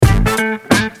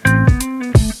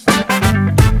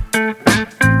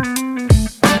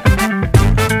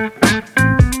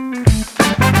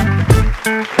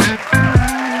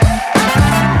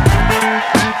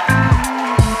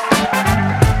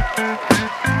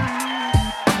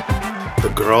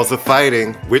girls are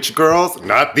fighting. Which girls?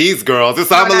 Not these girls.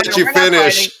 It's I'ma let you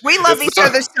finish. We love each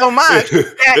other so much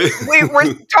that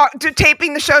we're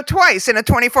taping the show twice in a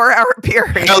 24-hour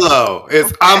period. Hello,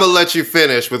 it's I'ma Let You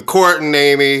Finish with Court and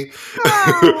Amy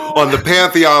on the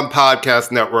Pantheon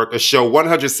Podcast Network, a show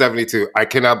 172. I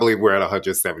cannot believe we're at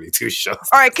 172 shows.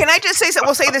 All right, can I just say something?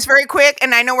 We'll say this very quick,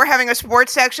 and I know we're having a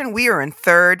sports section. We are in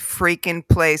third freaking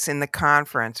place in the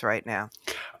conference right now.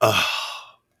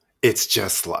 It's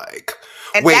just like...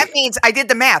 And that means I did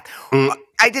the math.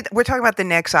 We're talking about the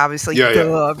Knicks, obviously.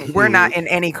 Yeah. We're not in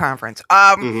any conference.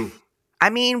 I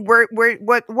mean, we're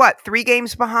what 3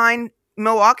 games behind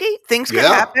Milwaukee? Things could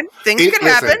happen.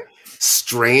 Happen.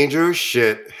 Stranger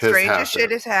shit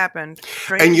has happened.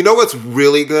 And you know what's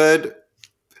really good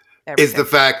is the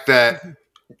fact that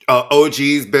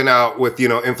OG's been out with,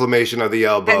 inflammation of the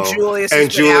elbow. And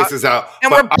Julius is out.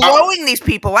 And we're blowing these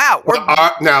people out.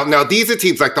 Now these are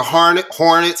teams like the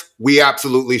Hornets. We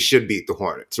absolutely should beat the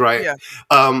Hornets, right? Yeah.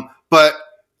 But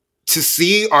to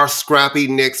see our scrappy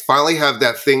Knicks finally have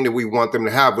that thing that we want them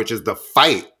to have, which is the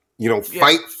fight,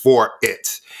 fight for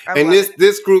it. And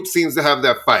this group seems to have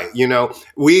that fight.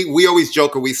 We always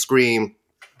joke or we scream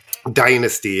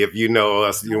dynasty. If you know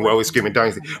us, we're always screaming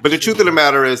dynasty. But the truth of the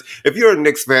matter is, if you're a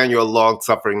Knicks fan, you're a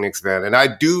long-suffering Knicks fan. And I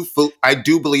do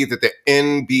believe that the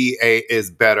NBA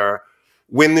is better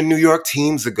when the New York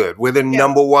teams are good. We're the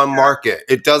number one market.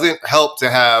 It doesn't help to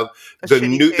have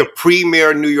the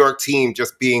premier New York team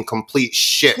just being complete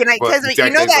shit. Can I tell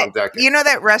you know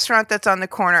that restaurant that's on the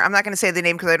corner? I'm not going to say the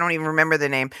name because I don't even remember the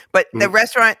name. But the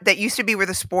restaurant that used to be where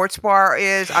the sports bar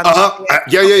is.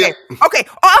 Yeah. Okay.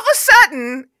 All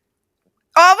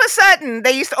of a sudden,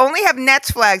 they used to only have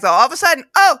Nets flags. All of a sudden,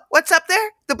 what's up there?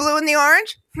 The blue and the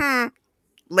orange?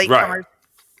 Latecomers.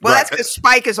 Well, that's because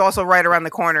Spike is also right around the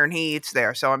corner and he eats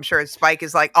there. So I'm sure Spike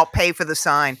is like, I'll pay for the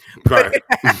sign. Right.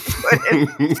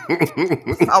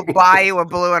 I'll buy you a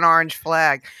blue and orange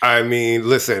flag. I mean,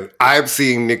 listen, I'm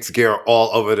seeing Knicks gear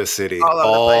all over the city. All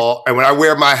over the place. And when I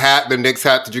wear my hat, the Knicks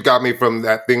hat that you got me from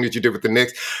that thing that you did with the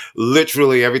Knicks,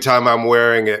 literally every time I'm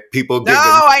wearing it, people give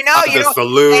the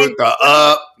salute, the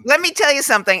up. Let me tell you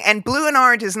something. And blue and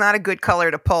orange is not a good color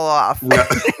to pull off. No.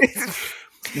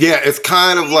 Yeah, it's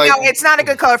kind of like... it's not a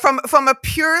good color. From a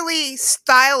purely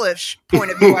stylish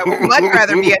point of view, I would much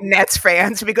rather be a Nets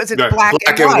fan because it's black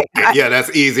and white. Yeah,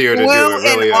 that's easier to do. Blue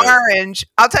and orange.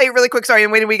 I'll tell you really quick, sorry,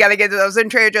 and we got to get to those. In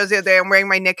Trader Joe's the other day, I'm wearing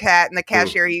my Knicks hat, and the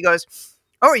cashier, he goes,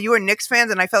 are you a Knicks fan?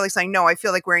 And I felt like saying, no, I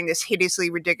feel like wearing this hideously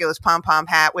ridiculous pom-pom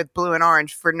hat with blue and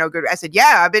orange for no good. I said,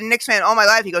 yeah, I've been a Knicks fan all my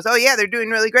life. He goes, oh, yeah, they're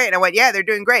doing really great. And I went, yeah, they're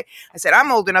doing great. I said,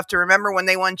 I'm old enough to remember when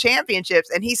they won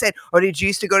championships. And he said, oh, did you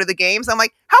used to go to the games? I'm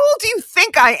like, how old do you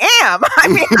think I am? I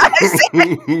mean,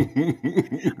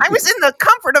 I was in the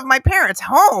comfort of my parents'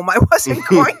 home. I wasn't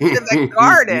going to the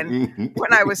garden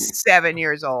when I was 7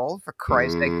 years old, for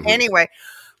Christ's sake. Anyway,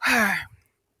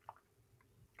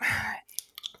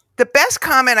 the best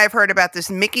comment I've heard about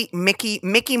this Nicki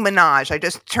Minaj. I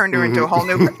just turned her into a whole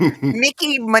new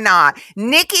Nicki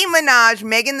Minaj,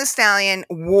 Megan Thee Stallion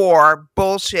war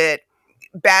bullshit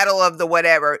battle of the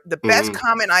whatever. The best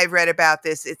comment I've read about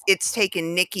this is it's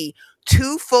taken Nicki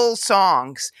 2 full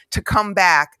songs to come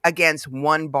back against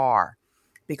 1 bar,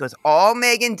 because all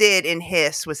Megan did in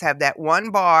Hiss was have that 1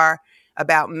 bar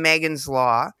about Megan's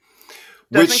Law.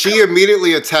 Which she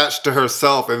immediately attached to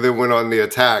herself and then went on the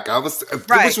attack.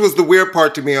 Which was the weird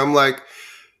part to me. I'm like...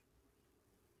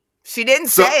 She didn't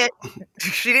say it.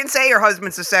 She didn't say her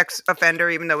husband's a sex offender,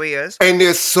 even though he is. And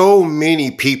there's so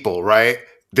many people, right,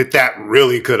 that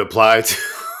really could apply to.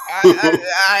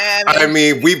 I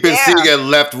mean, we've been seeing it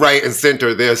left, right, and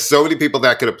center. There's so many people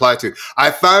that could apply to.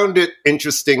 I found it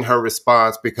interesting, her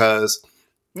response, because...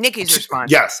 Nicki's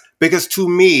response. Yes, because to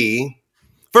me...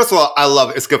 First of all, I love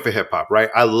it. It's good for hip hop, right?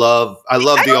 I love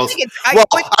the old.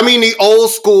 The old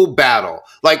school battle,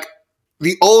 like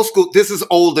the old school. This is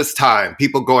old as time.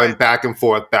 People going back and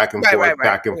forth, back and forth,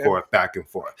 back and forth, back and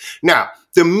forth. Now,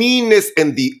 the meanness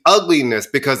and the ugliness,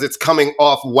 because it's coming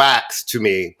off wax to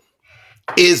me,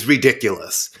 is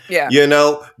ridiculous. Yeah,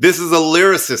 this is a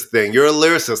lyricist thing. You're a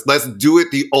lyricist. Let's do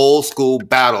it the old school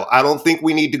battle. I don't think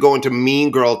we need to go into Mean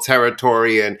Girl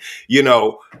territory and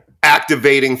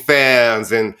activating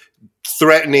fans and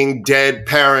threatening dead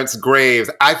parents' graves.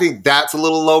 I think that's a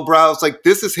little lowbrow. It's like,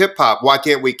 this is hip hop. Why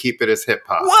can't we keep it as hip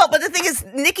hop? Well, but the thing is,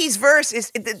 Nicki's verse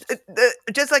is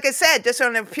just like I said, just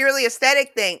on a purely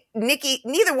aesthetic thing. Nicki,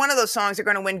 neither one of those songs are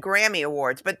going to win Grammy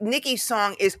awards, but Nicki's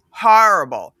song is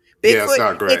horrible. Yeah, it's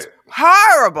not great. It's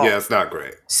horrible. Yeah, it's not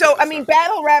great. So, I mean,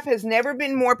 battle rap has never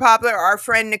been more popular. Our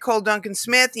friend Nicole Duncan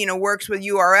Smith, works with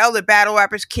URL, the battle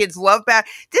rappers. Kids love battle.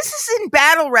 This isn't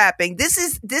battle rapping. This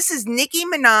is Nicki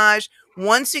Minaj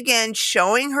once again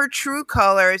showing her true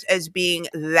colors as being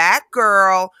that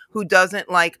girl who doesn't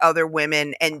like other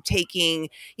women and taking,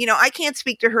 I can't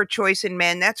speak to her choice in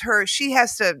men. That's her.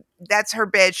 That's her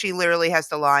bed. She literally has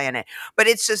to lie in it. But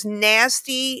it's just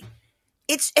nasty.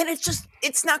 It's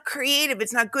not creative.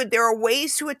 It's not good. There are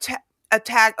ways to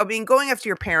attack. I mean, going after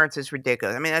your parents is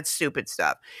ridiculous. I mean, that's stupid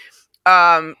stuff.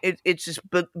 It's just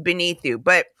beneath you.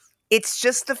 But it's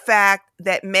just the fact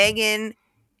that Megan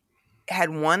had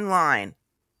one line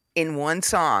in one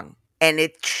song, and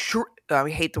I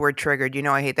hate the word triggered.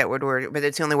 I hate that word, but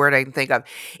it's the only word I can think of.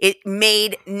 It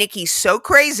made Nicki so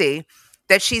crazy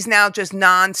that she's now just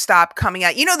nonstop coming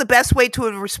out. The best way to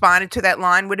have responded to that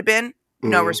line would have been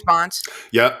no response.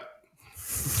 Yep.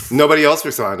 Nobody else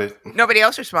responded.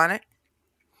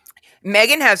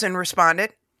 Megan hasn't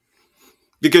responded.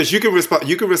 Because you can respond.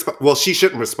 Well, she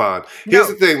shouldn't respond. Here's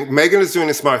the thing. Megan is doing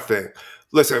a smart thing.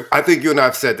 Listen, I think you and I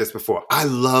have said this before. I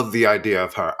love the idea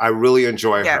of her. I really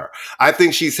enjoy her. I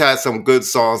think she's had some good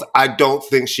songs. I don't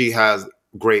think she has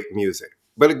great music.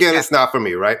 But again, it's not for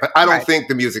me, right? But I don't think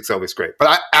the music's always great. But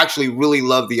I actually really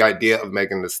love the idea of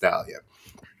Megan Thee Stallion.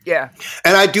 Yeah.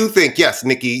 And I do think, yes,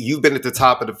 Nicki, you've been at the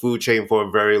top of the food chain for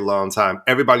a very long time.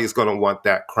 Everybody's going to want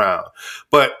that crown.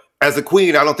 But as a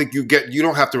queen, I don't think you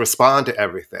don't have to respond to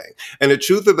everything. And the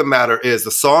truth of the matter is the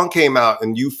song came out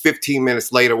and you 15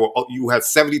 minutes later, you had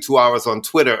 72 hours on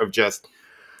Twitter of just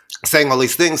saying all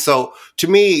these things. So to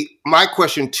me, my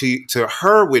question to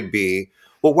her would be,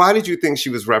 well, why did you think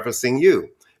she was referencing you?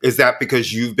 Is that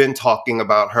because you've been talking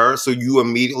about her? So you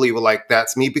immediately were like,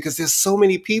 that's me? Because there's so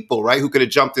many people, right, who could have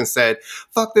jumped and said,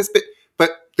 fuck this bitch. But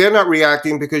they're not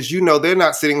reacting because, they're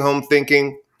not sitting home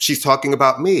thinking she's talking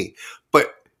about me.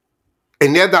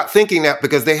 And they're not thinking that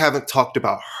because they haven't talked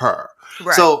about her.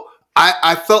 Right. So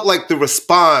I felt like the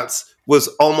response was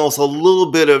almost a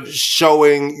little bit of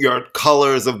showing your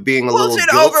colors of being a little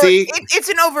guilty. It's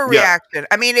an overreaction. Yeah.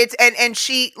 I mean, and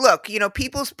she, look,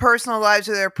 people's personal lives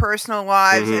are their personal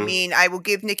lives. Mm-hmm. I mean, I will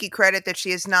give Nicki credit that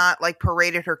she has not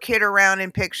paraded her kid around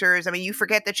in pictures. I mean, you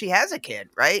forget that she has a kid,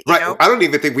 right? Right. I don't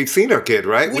even think we've seen her kid,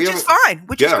 right? Which is fine.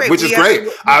 Which is great. Which is great.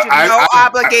 No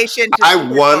obligation. I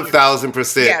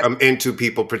 1,000% am into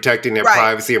people protecting their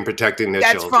privacy and protecting their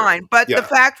children. That's fine. But the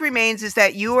fact remains is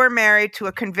that you are married to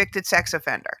a convicted sex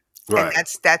offender. Right. And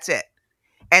that's it.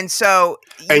 And so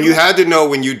you had to know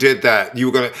when you did that, you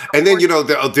were going to, and then,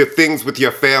 the things with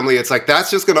your family, it's like,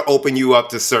 that's just going to open you up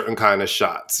to certain kind of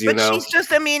shots, but she's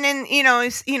just, I mean, and,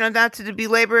 not to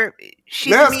belabor,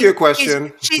 she's Let me ask you a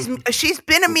question. She's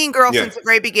been a mean girl since the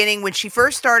very beginning. When she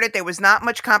first started, there was not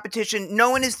much competition.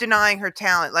 No one is denying her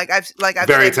talent. Like I've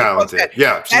very talented.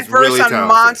 Yeah. That verse really on talented.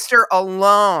 Monster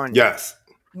alone. Yes.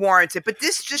 Warrants it, but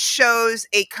this just shows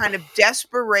a kind of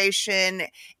desperation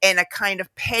and a kind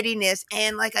of pettiness,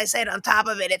 and like I said, on top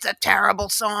of it, it's a terrible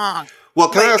song. Well,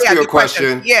 can I ask you a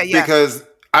question? Yeah. Because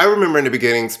I remember in the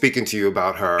beginning speaking to you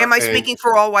about her. Am I speaking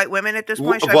for all white women at this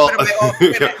point? Hold on. Hold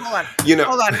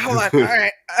on. All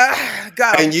right,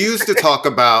 go. And you used to talk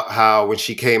about how when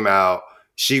she came out,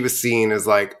 she was seen as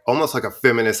almost like a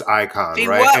feminist icon,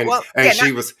 right?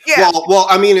 She was well.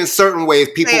 I mean, in certain ways,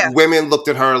 women looked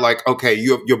at her like, okay,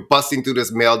 you're busting through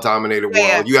this male-dominated world.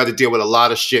 Yeah. You had to deal with a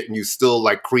lot of shit, and you still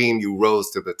you rose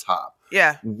to the top.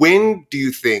 Yeah. When do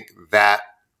you think that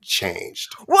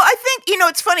changed? Well, I think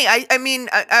it's funny.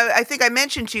 I think I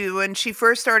mentioned to you when she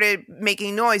first started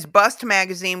making noise. Bust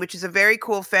magazine, which is a very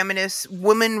cool feminist,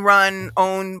 woman-run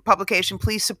owned publication.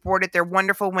 Please support it. They're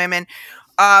wonderful women.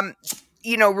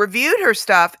 Reviewed her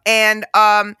stuff, and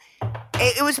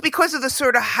it was because of the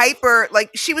sort of hyper,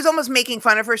 she was almost making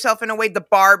fun of herself in a way. The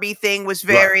Barbie thing was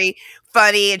very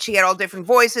funny, and she had all different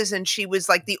voices, and she was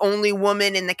the only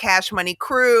woman in the Cash Money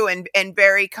crew, and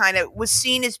very kind of was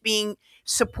seen as being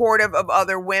supportive of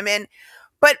other women.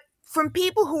 But from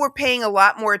people who were paying a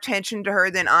lot more attention to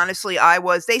her than honestly I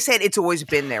was, they said it's always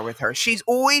been there with her. She's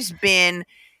always been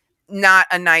not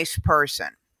a nice person,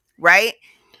 right?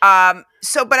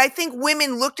 But I think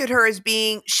women looked at her as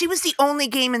she was the only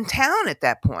game in town at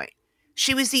that point.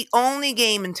 She was the only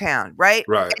game in town, right?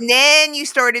 Right. And then you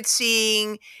started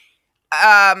seeing,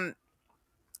 kind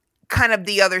of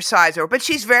the other sides of her. But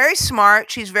she's very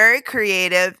smart. She's very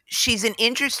creative. She's an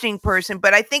interesting person.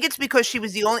 But I think it's because she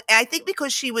was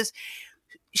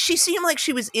she seemed like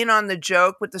she was in on the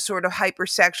joke with the sort of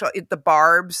hypersexual, the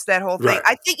barbs, that whole thing. Right.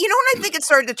 I think, when I think it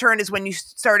started to turn is when you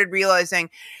started realizing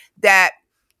that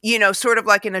sort of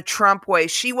like in a Trump way.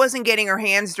 She wasn't getting her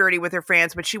hands dirty with her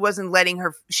fans, but she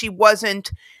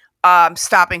wasn't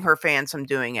stopping her fans from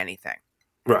doing anything.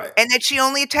 Right. And that she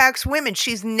only attacks women.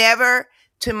 She's never,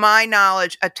 to my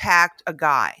knowledge, attacked a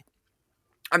guy.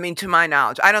 I mean, to my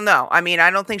knowledge. I don't know. I mean, I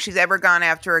don't think she's ever gone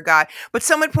after a guy. But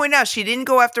someone pointed out she didn't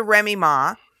go after Remy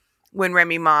Ma when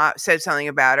Remy Ma said something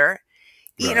about her.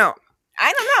 Right. You know,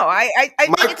 I don't know. I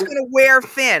think it's going to wear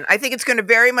thin. I think it's going to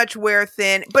very much wear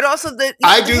thin. But also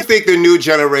I do think the new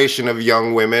generation of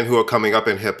young women who are coming up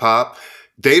in hip hop,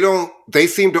 they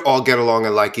seem to all get along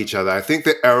and like each other. I think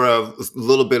the era of a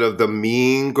little bit of the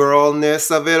mean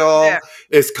girlness of it all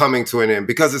is coming to an end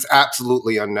because it's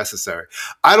absolutely unnecessary.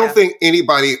 I don't think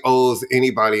anybody owes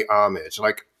anybody homage.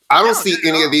 Like, I don't see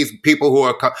any of these people who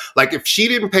are like, if she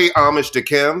didn't pay homage to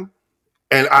Kim,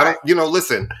 and I don't,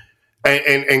 listen,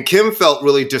 and Kim felt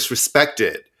really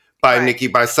disrespected by Nicki,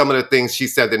 by some of the things she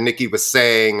said that Nicki was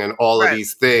saying and all of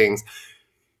these things.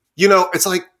 It's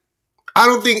like, I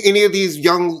don't think any of these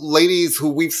young ladies who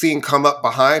we've seen come up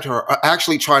behind her are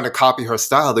actually trying to copy her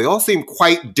style. They all seem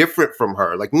quite different from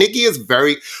her. Like, Nicki is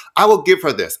I will give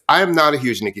her this. I am not a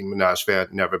huge Nicki Minaj fan,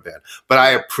 never been. But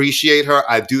I appreciate her.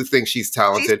 I do think she's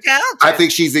talented. I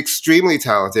think she's extremely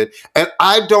talented. And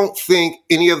I don't think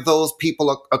any of those people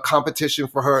are a competition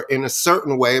for her in a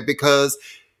certain way because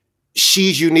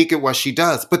she's unique at what she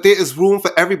does. But there is room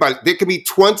for everybody. There can be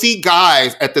 20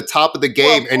 guys at the top of the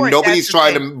game and nobody's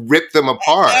trying to rip them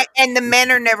apart. And the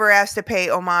men are never asked to pay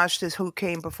homage to who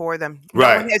came before them.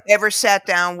 No one has ever sat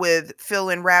down with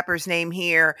fill-in rapper's name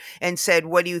here and said,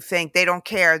 what do you think? They don't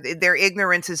care. Their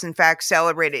ignorance is in fact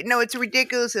celebrated. No, it's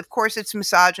ridiculous. Of course it's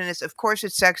misogynist. Of course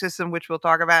it's sexism, which we'll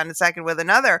talk about in a second with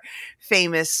another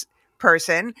famous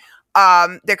person.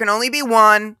 There can only be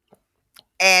one.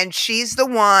 And she's the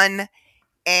one,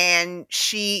 and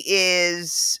she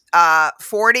is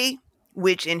 40,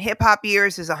 which in hip hop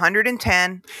years is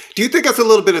 110. Do you think that's a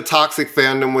little bit of toxic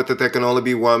fandom with it? There can only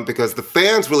be one because the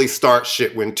fans really start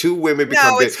shit when two women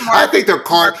become big. I think the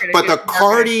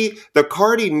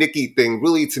Cardi Nicki thing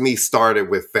really to me started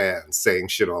with fans saying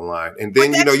shit online, and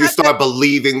then you start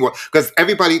believing because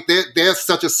everybody there's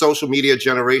such a social media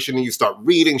generation, and you start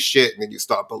reading shit, and then you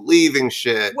start believing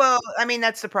shit. Well, I mean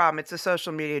that's the problem. It's a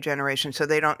social media generation, so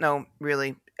they don't know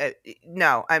really.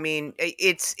 No, I mean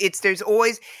there's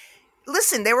always.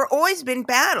 Listen, there were always been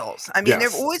battles. I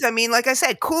mean, like I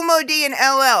said, Kool Moe Dee and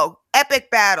LL, epic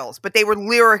battles, but they were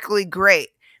lyrically great,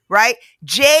 right?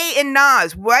 Jay and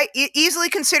Nas, right? Easily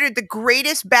considered the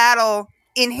greatest battle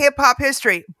in hip hop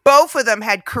history. Both of them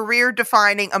had career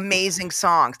defining, amazing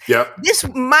songs. Yep. This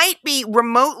might be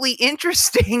remotely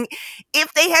interesting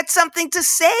if they had something to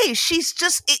say. She's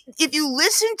just, if you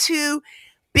listen to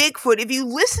Bigfoot, if you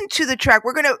listen to the track,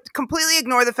 we're going to completely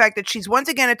ignore the fact that she's once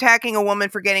again attacking a woman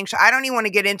for getting shot. I don't even want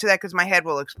to get into that because my head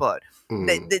will explode.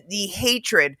 The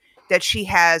hatred that she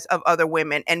has of other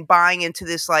women and buying into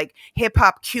this like hip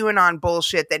hop QAnon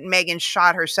bullshit that Megan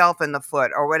shot herself in the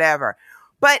foot or whatever.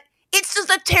 But it's just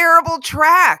a terrible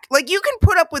track. Like, you can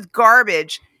put up with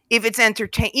garbage if it's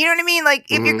entertaining. You know what I mean? Like,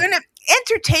 if you're going to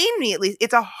entertain me, at least,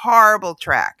 it's a horrible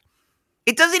track.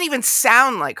 It doesn't even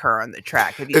sound like her on the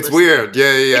track. It's weird.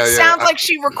 Yeah. It sounds like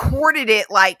she recorded it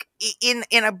like in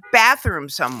a bathroom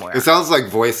somewhere. It sounds like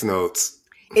voice notes.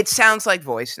 It sounds like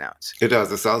voice notes. It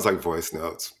does. It sounds like voice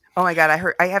notes. Oh my God.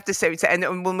 I have to say, and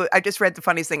I just read the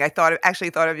funniest thing. I actually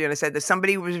thought of you and I said that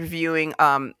somebody was reviewing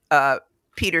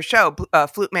Peter's show,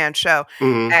 Flute Man's show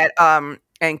at,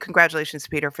 and congratulations to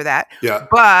Peter for that. Yeah.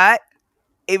 But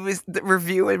it was the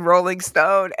review in Rolling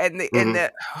Stone and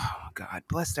oh God,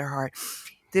 bless their heart.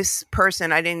 This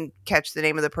person, I didn't catch the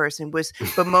name of the person, was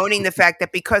bemoaning the fact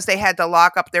that because they had to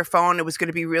lock up their phone, it was going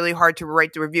to be really hard to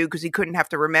write the review because he couldn't have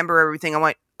to remember everything. I'm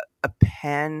like, a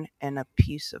pen and a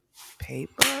piece of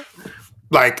paper?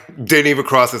 Like, didn't even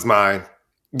cross his mind.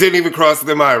 Didn't even cross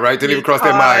their mind, right? Didn't even cross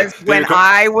their mind. When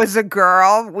I was a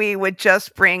girl, we would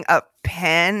just bring a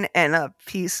pen and a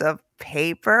piece of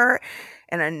paper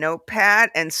and a notepad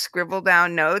and scribble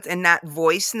down notes and not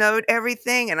voice note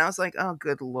everything. And I was like, oh,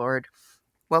 good Lord.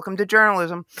 Welcome to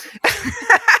journalism.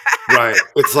 Right.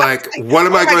 It's like, what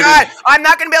am I going to do? I'm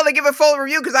not going to be able to give a full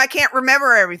review because I can't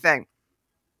remember everything.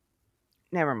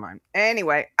 Never mind.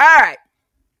 Anyway. All right.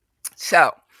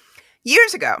 So,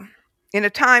 years ago, in a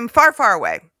time far, far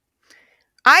away,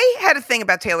 I had a thing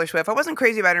about Taylor Swift. I wasn't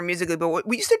crazy about her musically, but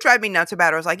what used to drive me nuts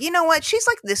about her was like, you know what? She's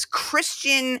like this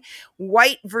Christian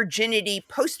white virginity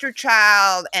poster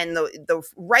child, and the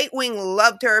right wing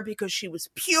loved her because she was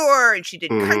pure and she did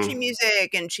country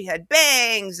music and she had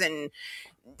bangs and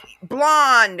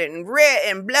blonde and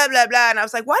blah blah blah, and I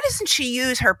was like, why doesn't she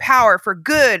use her power for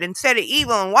good instead of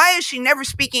evil, and why is she never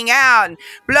speaking out, and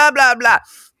blah blah blah.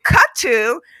 Cut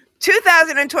to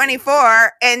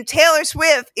 2024, and Taylor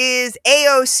Swift is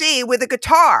AOC with a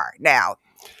guitar now.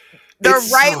 The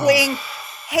right wing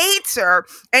hates her,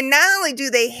 and not only do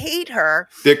they hate her,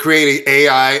 they're creating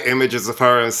AI images of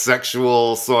her in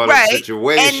sexual sort of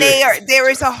situations. And there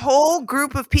is a whole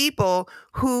group of people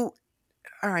who,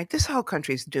 all right, this whole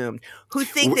country's doomed, who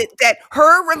think that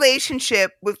her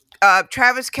relationship with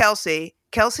Travis Kelce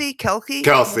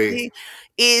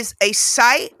is a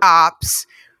psyops.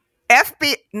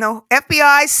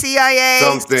 FBI, CIA,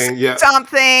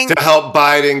 something to help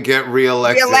Biden get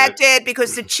reelected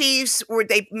because the Chiefs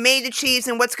they made the Chiefs,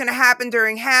 and what's going to happen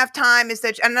during halftime is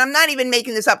that, and I'm not even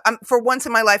making this up. For once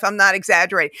in my life, I'm not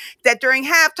exaggerating. That during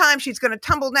halftime, she's going to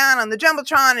tumble down on the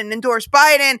jumbotron and endorse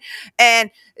Biden,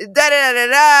 and and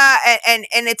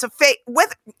it's a fake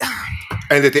with.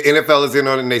 And that the NFL is in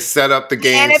on it, and they set up the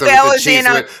game so that the Chiefs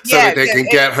win, so that they can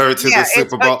get her to the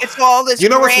Super Bowl. It's all this. You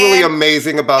know what's really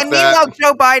amazing about that? Meanwhile,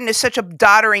 Joe Biden is such a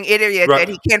doddering idiot that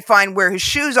he can't find where his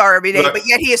shoes are every day, but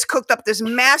yet he has cooked up this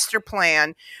master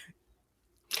plan.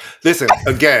 Listen,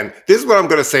 again, this is what I'm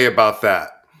going to say about that.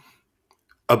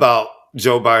 About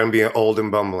Joe Biden being old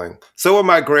and bumbling. So are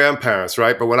my grandparents,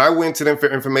 right? But when I went to them for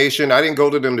information, I didn't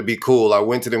go to them to be cool. I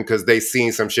went to them because they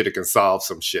seen some shit that can solve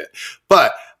some shit.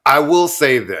 But I will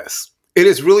say this. It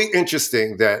is really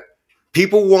interesting that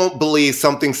people won't believe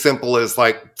something simple as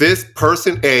like, this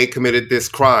person A committed this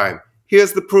crime.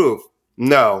 Here's the proof.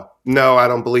 No, I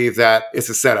don't believe that. It's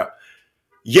a setup.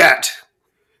 Yet,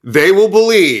 they will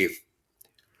believe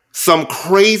some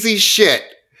crazy shit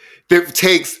that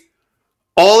takes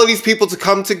all of these people to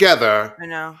come together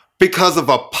because of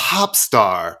a pop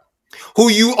star who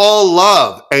you all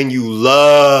love and you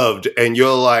loved, and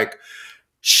you're like,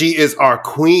 she is our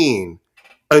queen,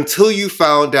 until you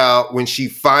found out when she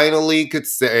finally could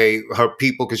say her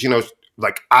people, because, you know,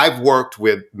 like I've worked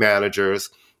with managers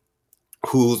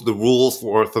whose the rules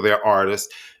were for their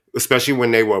artists, especially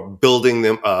when they were building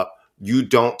them up. You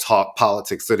don't talk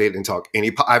politics, so they didn't talk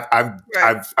any.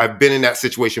 I've been in that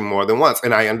situation more than once,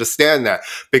 and I understand that,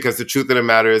 because the truth of the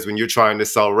matter is, when you're trying to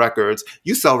sell records,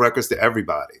 you sell records to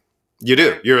everybody. You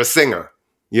do. You're a singer.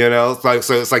 You know,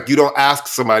 it's like you don't ask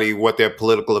somebody what their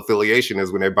political affiliation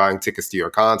is when they're buying tickets to your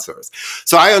concerts.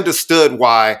 So I understood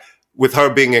why, with her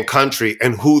being in country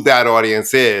and who that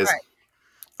audience is,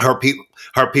 her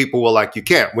people were like, you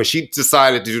can't. When she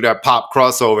decided to do that pop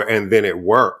crossover, and then it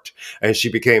worked, and she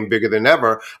became bigger than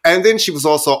ever. And then she was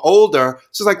also older.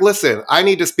 She's like, listen, I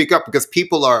need to speak up because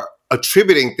people are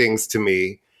attributing things to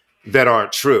me that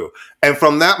aren't true. And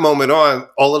from that moment on,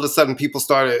 all of a sudden, people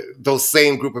started, those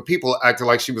same group of people acted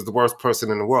like she was the worst person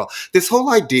in the world. This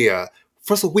whole idea,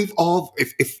 first of all, we've all,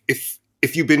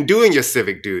 if you've been doing your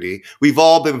civic duty, we've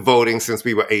all been voting since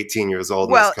we were 18 years old.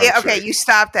 Well, okay, you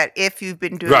stopped that if you've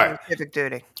been doing your civic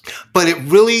duty. But it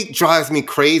really drives me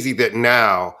crazy that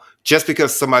now, just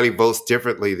because somebody votes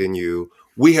differently than you,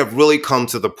 we have really come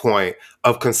to the point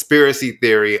of conspiracy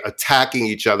theory attacking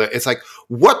each other. It's like,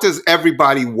 what does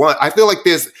everybody want? I feel like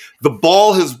the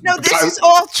ball has... No, this is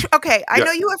all... Okay, I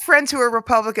know you have friends who are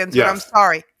Republicans, but I'm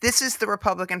sorry. This is the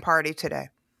Republican Party today.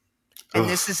 And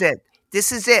this is it.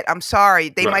 This is it. I'm sorry.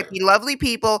 They might be lovely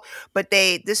people, but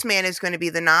this man is going to be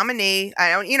the nominee. I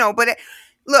don't, but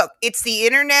look, it's the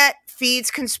internet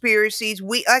feeds conspiracies.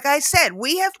 Like I said,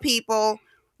 we have people...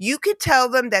 You could tell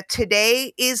them that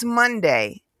today is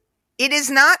Monday. It is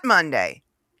not Monday.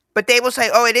 But they will say,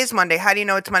 oh, it is Monday. How do you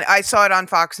know it's Monday? I saw it on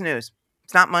Fox News.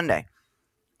 It's not Monday.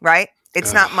 Right?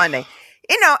 It's not Monday.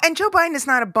 And Joe Biden is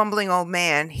not a bumbling old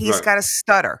man. He's got a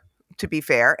stutter, to be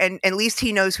fair. And at least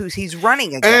he knows who he's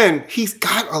running against. And he's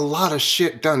got a lot of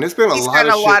shit done. There's been a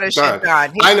lot of shit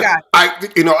done.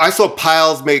 I saw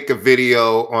Piles make a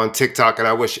video on TikTok, and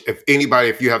I wish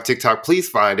if you have TikTok, please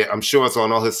find it. I'm sure it's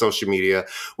on all his social media,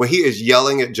 where he is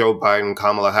yelling at Joe Biden and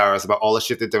Kamala Harris about all the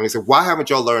shit they've done. He said, why haven't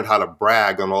y'all learned how to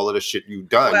brag on all of the shit you've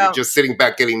done? You're just sitting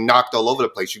back getting knocked all over the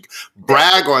place. You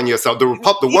brag on yourself. The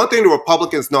one thing the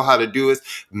Republicans know how to do is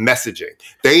messaging.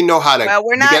 They know how to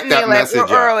get that message out.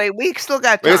 We're early. We still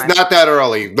got time. It's not that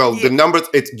early. Though the numbers,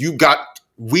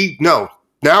 we know.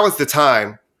 Now is the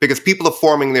time, because people are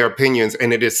forming their opinions,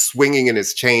 and it is swinging and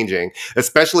it's changing,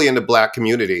 especially in the Black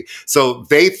community. So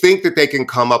they think that they can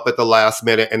come up at the last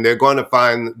minute, and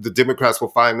the Democrats will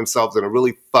find themselves in a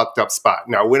really fucked up spot.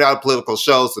 Now, we're not a political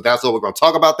show, so that's what we're going to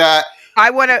talk about that.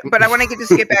 I want to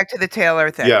just get back to the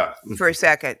Taylor thing for a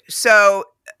second. So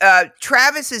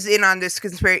Travis is in on this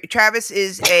conspiracy. Travis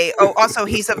is also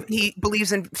he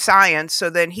believes in science, so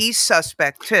then he's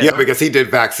suspect too. Yeah, because he did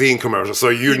vaccine commercials,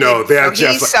 so they're so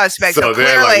just he's suspect. So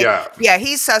clearly, like, yeah,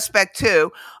 he's suspect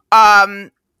too.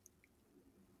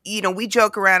 We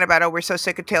joke around about, we're so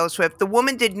sick of Taylor Swift. The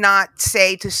woman did not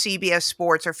say to CBS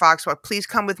Sports or Fox Sports, please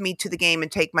come with me to the game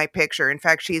and take my picture. In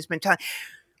fact, she has been telling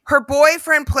her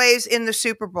boyfriend plays in the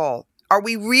Super Bowl. Are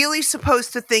we really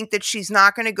supposed to think that she's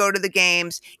not going to go to the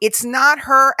games? It's not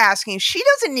her asking. She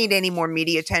doesn't need any more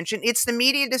media attention. It's the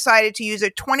media decided to use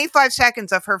 25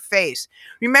 seconds of her face.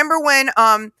 Remember when,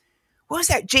 what was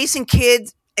that? Jason Kidd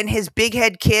and his big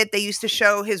head kid, they used to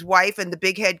show his wife and the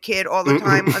big head kid all the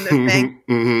time on the thing.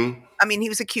 Mm-hmm. I mean, he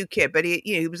was a cute kid, but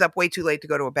he was up way too late to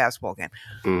go to a basketball game.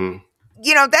 Mm-hmm.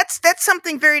 That's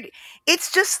something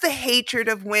it's just the hatred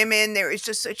of women. There is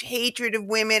just such hatred of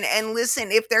women. And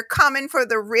listen, if they're coming for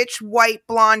the rich, white,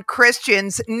 blonde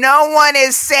Christians, no one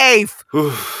is safe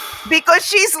because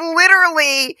she's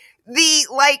literally the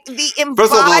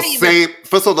embodiment.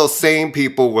 First of all, those same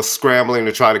people were scrambling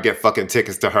to try to get fucking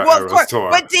tickets to her Eras tour.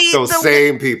 But those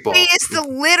same people. She is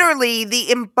literally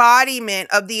the embodiment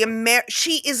of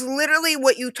she is literally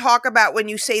what you talk about when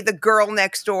you say the girl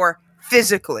next door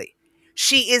physically.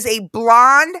 She is a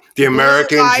blonde, the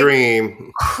American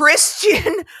dream,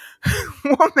 Christian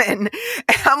woman.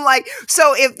 And I'm like,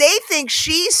 so if they think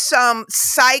she's some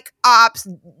psych ops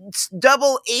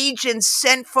double agent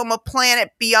sent from a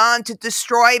planet beyond to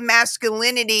destroy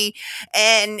masculinity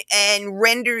and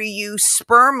render you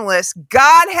spermless,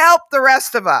 God help the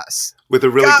rest of us. With a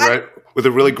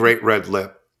really great red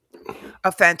lip.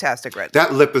 A fantastic red lip.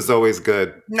 That lip is always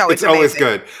good. No, it's always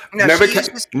good. No, never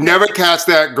catch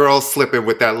that girl slipping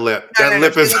with that lip. That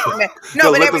lip is always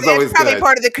it's probably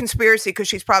part of the conspiracy because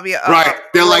she's probably right.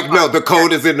 They're like, no, the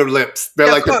code is in the lips.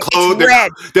 They're like the code. It's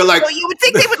red. They're like, well, you would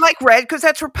think they would like red because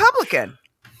that's Republican.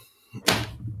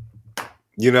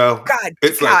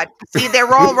 God. See,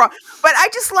 they're all wrong. But I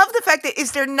just love the fact that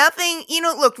is there nothing,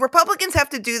 look, Republicans have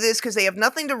to do this because they have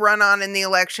nothing to run on in the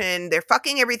election. They're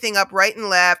fucking everything up right and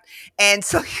left. And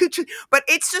so but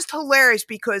it's just hilarious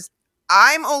because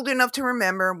I'm old enough to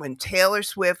remember when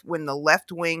the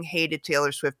left wing hated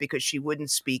Taylor Swift because she wouldn't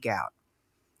speak out.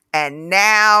 And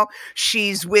now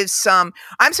she's with I'm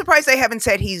surprised they haven't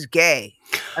said he's gay.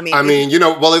 It's coming.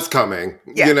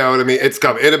 Yeah. You know what I mean? It's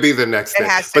coming. It'll be the next thing.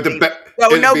 But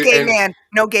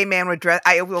no gay man would dress.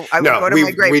 I will go to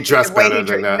my grave. We dress better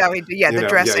than that. The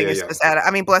dressing is just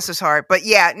out. Bless his heart. But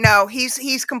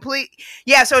he's complete.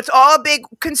 Yeah, so it's all a big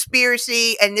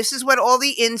conspiracy, and this is what all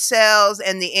the incels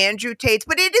and the Andrew Tates.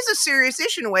 But it is a serious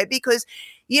issue in a way because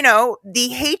the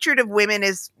hatred of women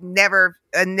is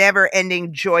a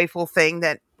never-ending joyful thing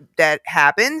that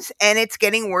happens, and it's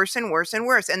getting worse and worse and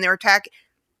worse. And they're attacking.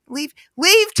 Leave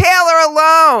Taylor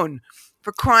alone,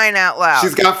 for crying out loud.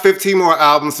 She's got 15 more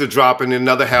albums to drop and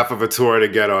another half of a tour to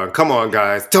get on. Come on,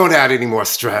 guys, don't add any more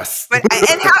stress. But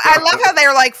I love how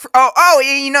they're like,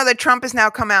 that Trump has now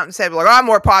come out and said, well, I'm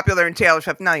more popular than Taylor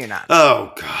Swift. No, you're not.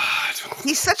 Oh God,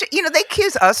 he's such a. They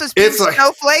accuse us as being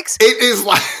snowflakes. It is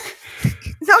like.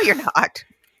 No, you're not.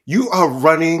 You are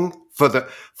running for the.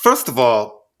 First of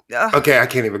all, okay, I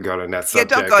can't even go to that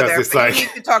subject. Yeah, don't go there. It's you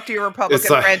need to talk to your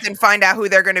Republican friends and find out who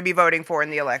they're going to be voting for in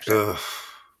the election.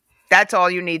 That's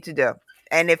all you need to do.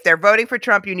 And if they're voting for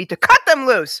Trump, you need to cut them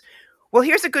loose. Well,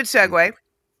 here's a good segue.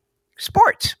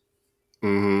 Sports.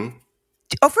 Mm-hmm.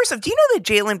 Oh, first off, do you know that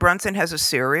Jalen Brunson has a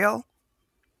cereal?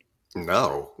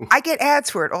 No. I get ads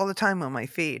for it all the time on my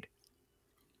feed.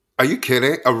 Are you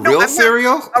kidding? Real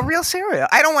cereal? A real cereal.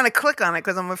 I don't want to click on it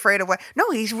because I'm afraid of what. No,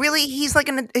 he has a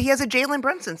Jalen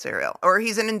Brunson cereal, or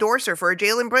he's an endorser for a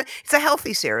Jalen Brunson. It's a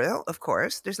healthy cereal, of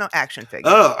course. There's no action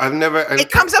figure. Oh, it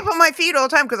comes up on my feed all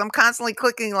the time because I'm constantly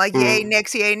clicking like yay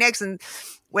next, and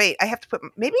wait, I have to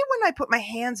maybe when I put my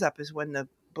hands up is when the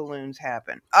balloons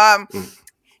happen.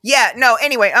 Yeah, no.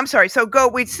 Anyway, I'm sorry. So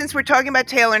since we're talking about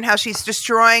Taylor and how she's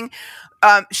destroying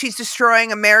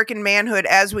American manhood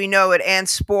as we know it and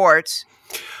sports.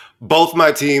 Both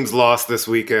my teams lost this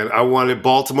weekend. I wanted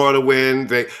Baltimore to win.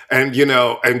 And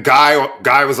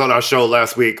Guy was on our show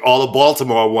last week. All of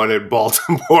Baltimore wanted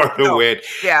Baltimore to win.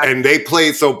 Yeah. And they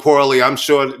played so poorly. I'm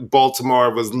sure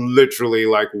Baltimore was literally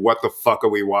like, what the fuck are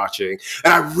we watching?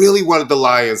 And I really wanted the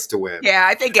Lions to win. Yeah,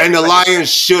 I think. And the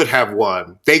Lions should have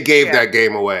won. They gave that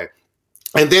game away.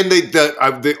 And then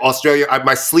the Australia,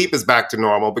 my sleep is back to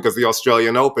normal because the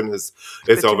Australian Open is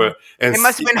over. And it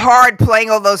must have been hard playing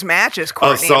all those matches,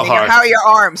 Courtney. Oh, so hard. How are your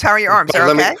arms? They're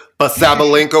okay? But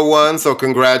Sabalenka won, so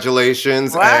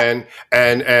congratulations. What?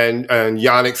 And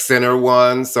Yannick Sinner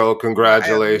won, so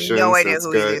congratulations. I have no idea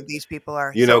who these people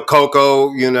are.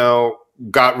 Coco,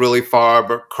 got really far,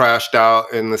 but crashed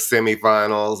out in the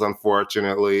semifinals,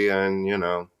 unfortunately. And,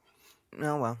 Oh,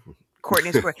 well.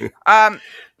 Courtney's great.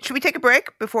 Should we take a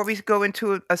break before we go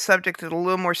into a subject that's a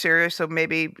little more serious? So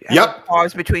maybe have a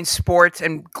pause between sports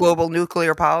and global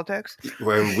nuclear politics?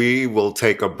 When we will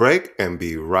take a break and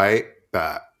be right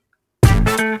back.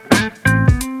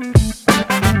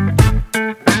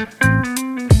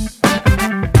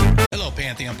 Hello,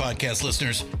 Pantheon Podcast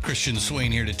listeners. Christian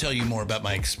Swain here to tell you more about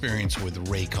my experience with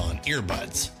Raycon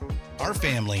earbuds. Our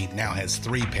family now has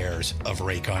 3 pairs of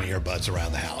Raycon earbuds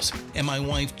around the house, and my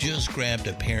wife just grabbed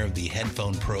a pair of the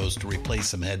Headphone Pros to replace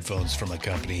some headphones from a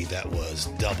company that was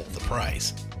double the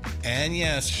price. And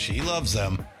yes, she loves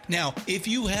them. Now, if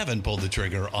you haven't pulled the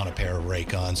trigger on a pair of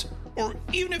Raycons, or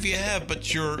even if you have,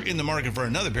 but you're in the market for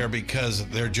another pair because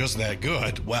they're just that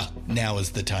good, well, now is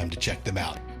the time to check them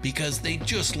out, because they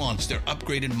just launched their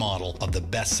upgraded model of the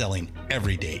best-selling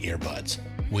everyday earbuds.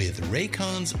 With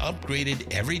Raycon's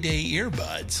upgraded everyday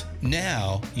earbuds,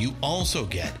 now you also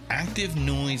get active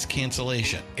noise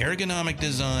cancellation, ergonomic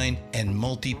design, and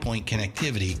multi-point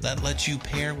connectivity that lets you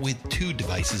pair with 2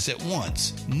 devices at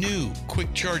once. New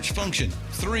quick charge function,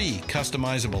 3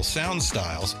 customizable sound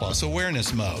styles, plus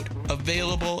awareness mode.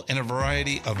 Available in a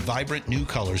variety of vibrant new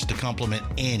colors to complement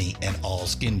any and all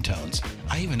skin tones.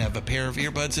 I even have a pair of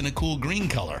earbuds in a cool green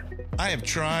color. I have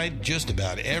tried just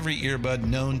about every earbud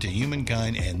known to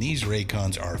humankind, and these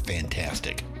Raycons are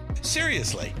fantastic.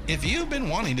 Seriously, if you've been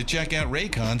wanting to check out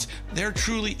Raycons, there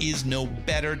truly is no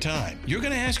better time. You're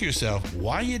going to ask yourself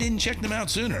why you didn't check them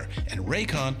out sooner, and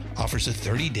Raycon offers a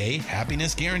 30-day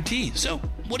happiness guarantee. So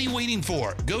what are you waiting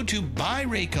for? Go to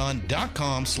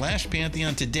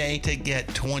buyraycon.com/Pantheon today to get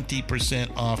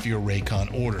 20% off your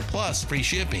Raycon order, plus free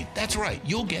shipping. That's right,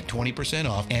 you'll get 20%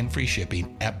 off and free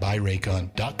shipping at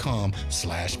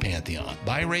buyraycon.com/Pantheon.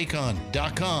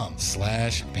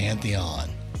 buyraycon.com/Pantheon.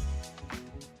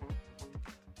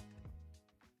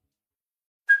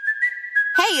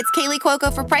 Hey, it's Kaylee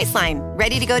Cuoco for Priceline.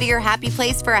 Ready to go to your happy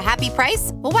place for a happy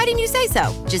price? Well, why didn't you say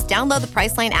so? Just download the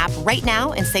Priceline app right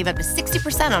now and save up to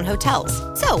 60% on hotels.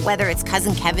 So whether it's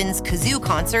Cousin Kevin's Kazoo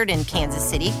Concert in Kansas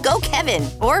City, go Kevin,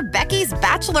 or Becky's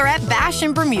Bachelorette Bash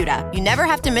in Bermuda, you never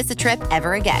have to miss a trip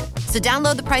ever again. So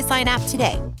download the Priceline app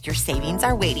today. Your savings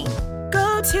are waiting.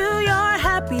 Go to your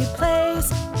happy place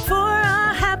for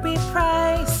a happy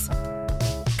price.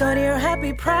 Go to your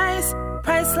happy price,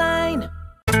 Priceline.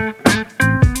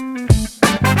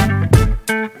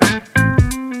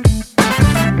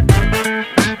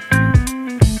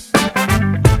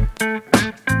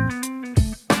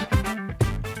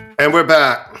 And we're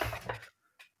back.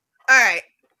 All right.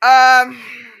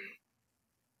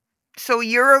 So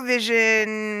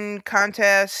Eurovision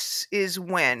contest is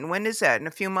when? When is that? In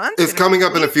a few months? It's coming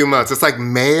up in a few months. It's like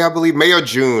May, I believe. May or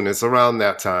June. It's around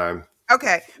that time.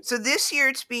 Okay. So this year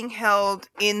it's being held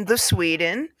in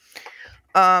Sweden,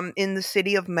 in the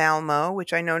city of Malmo,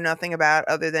 which I know nothing about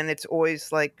other than it's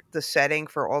always like the setting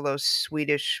for all those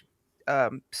Swedish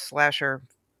slasher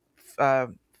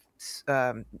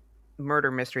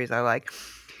murder mysteries I like.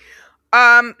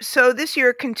 So this year,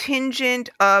 a contingent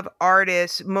of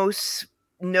artists, most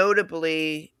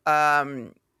notably,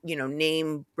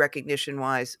 name recognition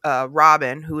wise,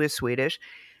 Robin, who is Swedish,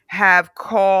 have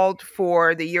called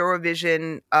for the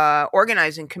Eurovision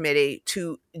organizing committee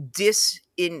to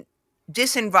disinvite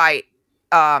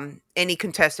any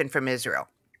contestant from Israel.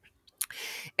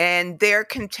 And their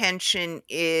contention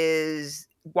is,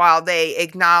 while they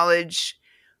acknowledge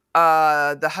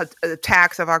the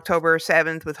attacks of October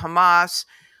 7th with Hamas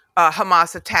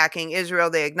attacking Israel,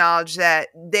 they acknowledge that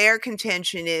their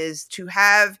contention is to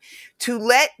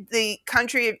let the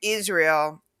country of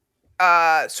Israel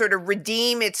sort of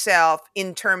redeem itself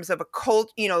in terms of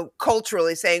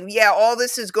culturally saying, yeah, all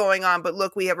this is going on, but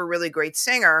look, we have a really great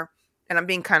singer, and I'm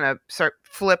being kind of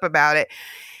flip about it.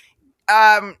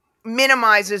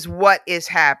 Minimizes what is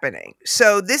happening.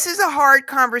 So this is a hard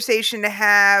conversation to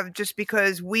have, just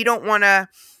because we don't want to.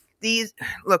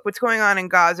 What's going on in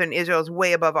Gaza and Israel is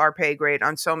way above our pay grade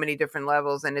on so many different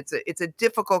levels, and it's a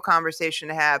difficult conversation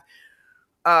to have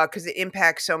because it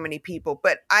impacts so many people.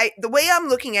 But the way I'm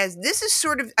looking at it, this is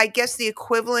sort of, I guess, the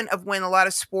equivalent of when a lot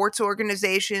of sports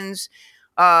organizations,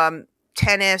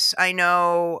 tennis, I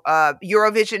know,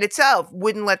 Eurovision itself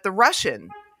wouldn't let the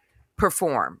Russian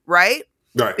perform, right?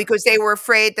 Right. Because they were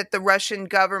afraid that the Russian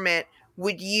government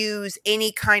would use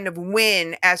any kind of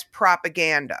win as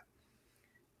propaganda.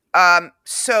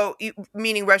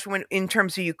 Meaning Russia in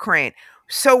terms of Ukraine.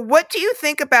 So what do you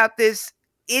think about this?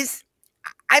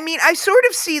 I sort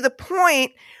of see the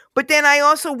point, But then I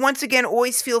also, once again,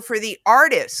 always feel for the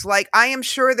artists. Like, I am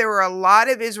sure there are a lot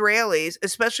of Israelis,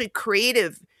 especially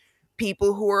creative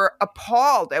people, who are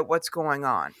appalled at what's going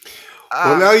on.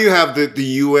 Well, now you have the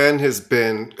UN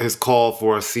has called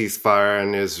for a ceasefire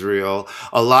in Israel.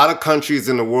 A lot of countries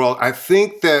in the world, I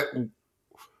think that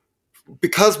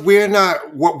because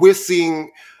what we're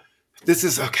seeing, this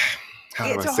is, okay,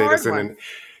 how do I say this?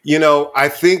 I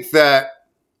think that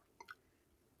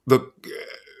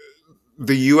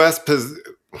the U.S.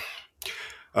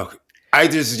 Okay,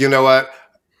 you know what?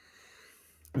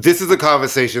 This is a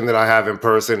conversation that I have in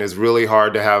person. It's really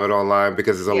hard to have it online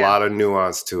because there's a lot of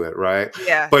nuance to it, right?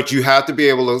 Yeah. But you have to be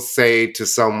able to say to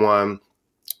someone,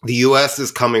 the U.S. is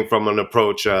coming from an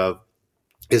approach of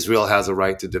Israel has a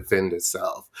right to defend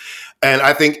itself. And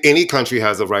I think any country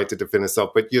has a right to defend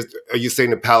itself. But are you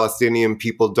saying the Palestinian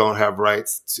people don't have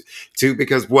rights to?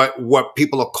 Because what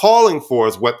people are calling for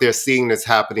is what they're seeing that's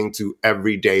happening to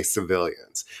everyday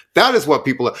civilians. That is what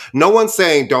people are. No one's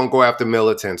saying don't go after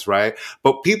militants, right?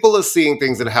 But people are seeing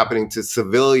things that are happening to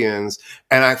civilians.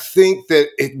 And I think that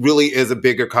it really is a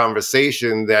bigger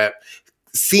conversation that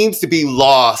seems to be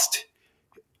lost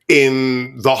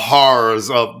in the horrors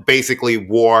of basically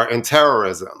war and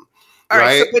terrorism. All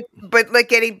right. So, but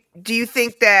like, Eddie, do you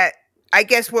think that, I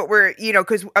guess what we're,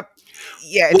 because,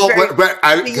 yeah. Well,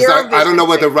 I don't know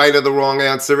what the right or the wrong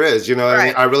answer is. You know what I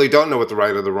mean? I really don't know what the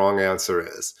right or the wrong answer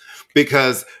is,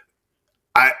 because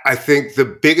I think the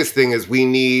biggest thing is we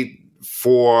need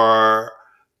for,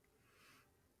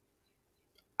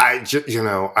 I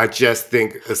just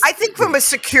think from a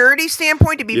security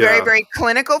standpoint, to be very, very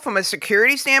clinical, from a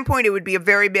security standpoint, it would be a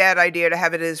very bad idea to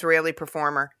have an Israeli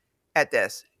performer at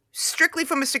this. Strictly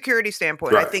from a security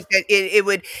standpoint, right. I think that it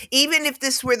would, even if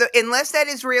this were unless that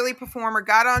Israeli performer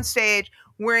got on stage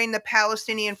wearing the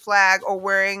Palestinian flag or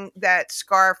wearing that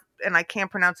scarf, and I can't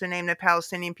pronounce the name that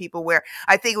Palestinian people wear,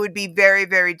 I think it would be very,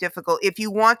 very difficult. If you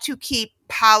want to keep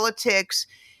politics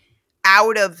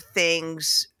out of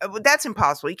things, that's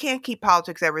impossible. You can't keep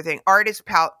politics everything. Art is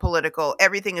political.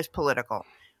 Everything is political.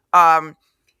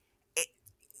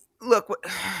 Look,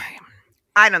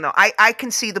 I don't know. I can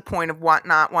see the point of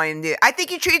not wanting to. I think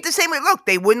you treat it the same way. Look,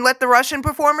 they wouldn't let the Russian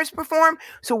performers perform,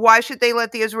 so why should they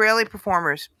let the Israeli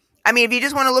performers? I mean, if you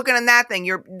just want to look at that thing,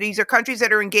 these are countries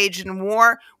that are engaged in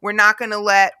war. We're not going to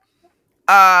let.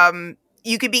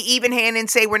 You could be even-handed and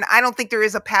say I don't think there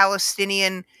is a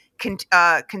Palestinian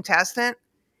contestant.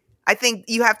 I think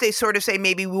you have to sort of say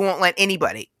maybe we won't let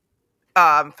anybody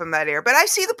from that area. But I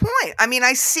see the point. I mean,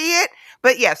 I see it.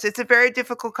 But yes, it's a very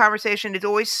difficult conversation. It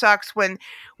always sucks when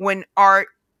art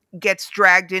gets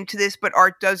dragged into this, but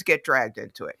art does get dragged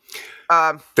into it.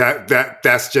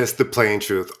 That's just the plain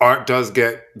truth. Art does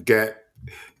get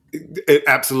it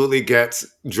absolutely gets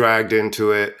dragged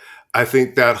into it. I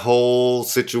think that whole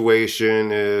situation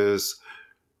is,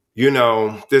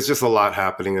 there's just a lot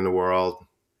happening in the world.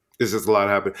 There's just a lot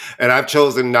happening. And I've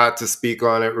chosen not to speak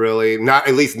on it really, not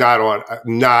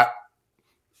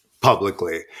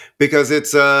publicly, because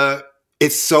it's so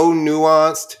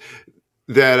nuanced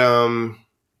that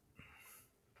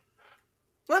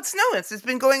well, it's nuanced. It's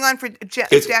been going on for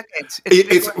decades.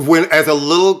 As a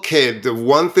little kid, the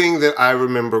one thing that I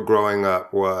remember growing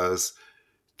up was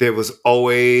there was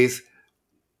always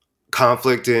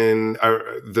conflict in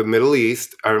the Middle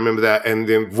East. I remember that. And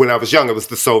then when I was young, it was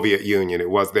the Soviet Union.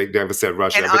 They never said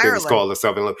Russia. And everything Ireland. was called the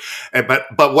Soviet Union.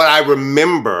 But what I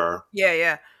remember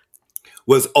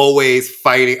was always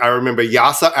fighting. I remember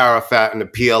Yasser Arafat and the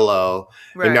PLO,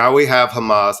 and now we have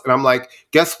Hamas. And I'm like,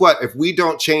 guess what? If we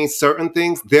don't change certain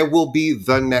things, there will be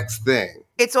the next thing.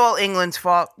 It's all England's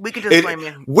fault. We could just blame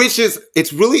you.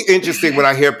 It's really interesting when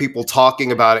I hear people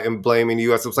talking about it and blaming the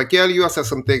U.S. It's like, yeah, the U.S. has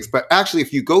some things, but actually,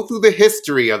 if you go through the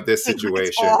history of this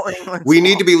situation, we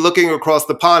need to be looking across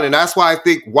the pond. And that's why I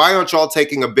think, why aren't y'all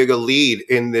taking a bigger lead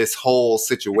in this whole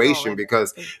situation?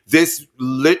 Because this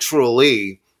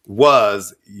literally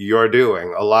was your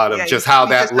doing a lot of just how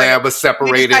that land was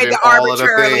separated and all of the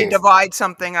things. Divide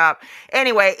something up.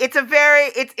 Anyway,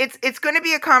 it's going to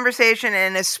be a conversation,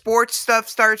 and as sports stuff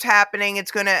starts happening,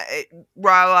 it's going to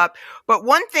rile up. But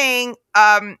one thing,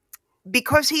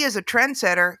 because he is a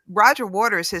trendsetter, Roger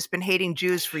Waters has been hating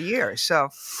Jews for years. So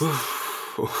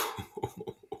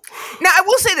now I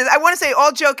will say this. I want to say,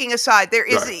 all joking aside, there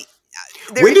is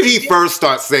when did he first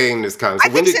start saying this kind of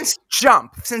stuff? I think since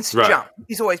Jump.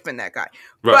 He's always been that guy.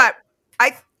 Right. But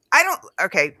I don't,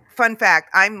 okay, fun fact,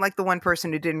 I'm like the one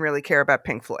person who didn't really care about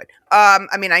Pink Floyd. I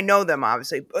mean, I know them,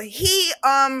 obviously. But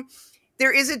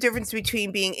there is a difference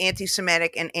between being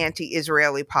anti-Semitic and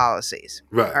anti-Israeli policies.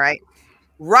 Right. All right?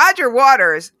 Roger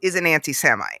Waters is an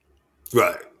anti-Semite.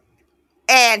 Right.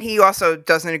 And he also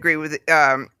doesn't agree with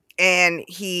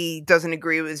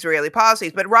Israeli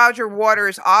policies. But Roger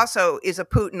Waters also is a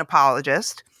Putin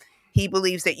apologist. He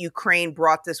believes that Ukraine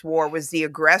brought this war, was the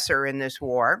aggressor in this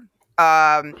war.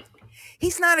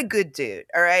 He's not a good dude.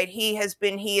 All right. He's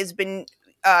been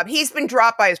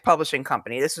dropped by his publishing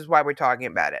company. This is why we're talking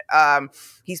about it.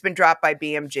 He's been dropped by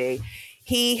BMG.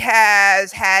 He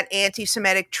has had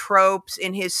anti-Semitic tropes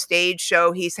in his stage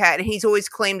show. He's always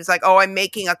claimed it's like, oh, I'm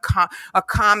making a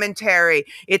commentary.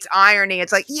 It's irony.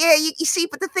 It's like, yeah, you see,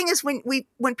 but the thing is,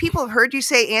 when people have heard you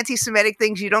say anti-Semitic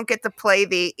things, you don't get to play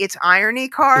the it's irony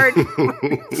card.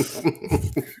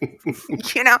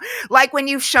 Like when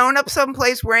you've shown up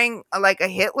someplace wearing like a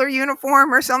Hitler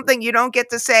uniform or something, you don't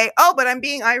get to say, oh, but I'm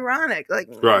being ironic. Like,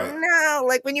 right. No,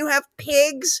 like when you have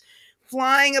pigs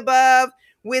flying above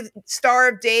with Star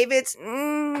of David's,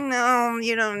 no,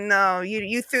 you don't know.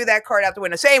 You threw that card out the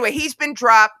window. So anyway, he's been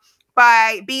dropped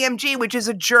by BMG, which is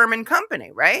a German company,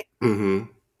 right?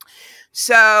 Mm-hmm.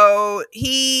 So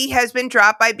he has been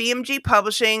dropped by BMG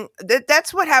Publishing.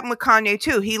 That's what happened with Kanye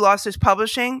too. He lost his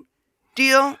publishing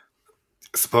deal.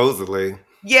 Supposedly.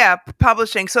 Yeah,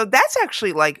 publishing. So that's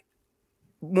actually like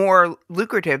more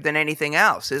lucrative than anything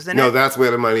else, isn't it? No, that's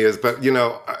where the money is. But,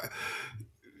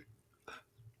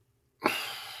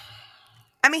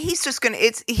 I mean, he's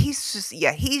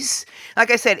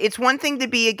like I said, it's one thing to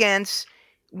be against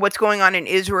what's going on in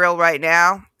Israel right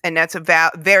now. And that's a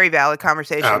very valid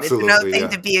conversation. Absolutely, it's another thing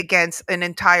to be against an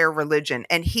entire religion.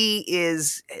 And he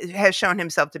has shown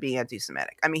himself to be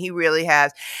anti-Semitic. I mean, he really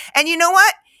has. And you know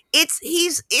what? It's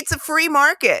a free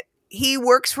market. He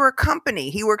works for a company.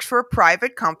 He works for a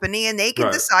private company, and they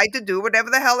can decide to do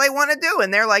whatever the hell they want to do.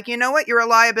 And they're like, you know what? You're a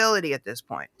liability at this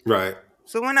point. Right.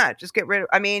 So why not? Just get rid of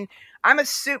I mean,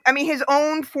 his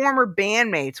own former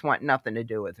bandmates want nothing to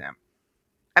do with him.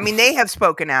 I mean, they have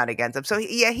spoken out against him. So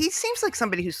yeah, he seems like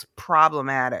somebody who's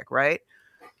problematic, right?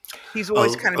 He's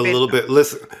always kind of a little bit.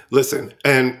 Listen,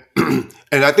 and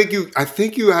I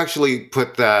think you actually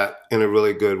put that in a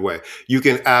really good way. You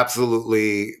can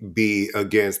absolutely be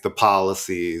against the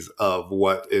policies of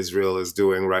what Israel is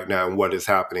doing right now and what is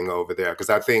happening over there, because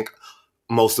I think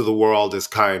most of the world is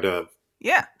kind of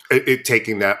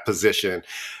taking that position,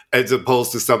 as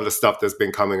opposed to some of the stuff that's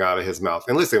been coming out of his mouth.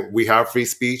 And listen, we have free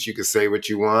speech. You can say what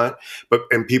you want,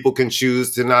 and people can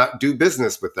choose to not do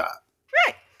business with that.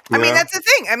 Right. I mean, that's the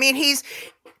thing. I mean, he's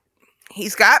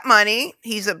got money.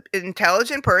 He's an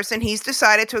intelligent person. He's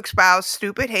decided to espouse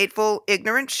stupid, hateful,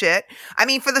 ignorant shit. I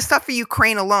mean, for the stuff for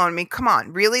Ukraine alone, I mean, come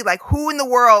on, really? Like, who in the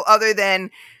world other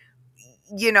than,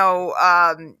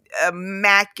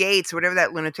 Matt Gaetz, whatever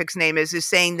that lunatic's name is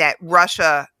saying that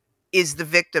Russia is the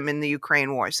victim in the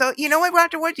Ukraine war. So, you know what,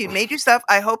 Roger, what you made your stuff.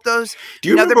 I hope those. Do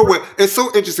you remember when it's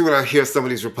so interesting when I hear some of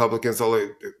these Republicans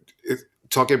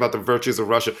talking about the virtues of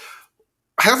Russia?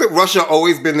 Hasn't Russia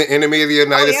always been the enemy of the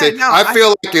United States? No, I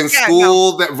feel like in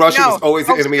school that Russia was always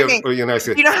the enemy of the United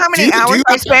States. You know how many hours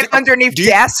I spent underneath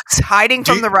desks hiding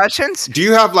from the Russians? Do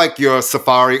you have like your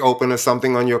Safari open or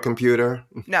something on your computer?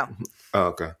 No. Oh,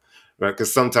 okay. Right,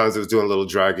 because sometimes it was doing a little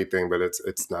draggy thing, but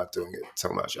it's not doing it so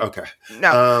much. Okay.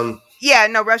 No.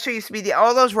 Russia used to be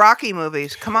all those Rocky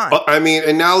movies. Come on. I mean,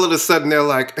 and now all of a sudden they're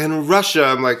like, and Russia,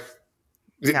 I'm like,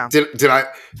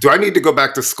 do I need to go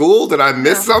back to school? Did I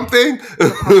miss something?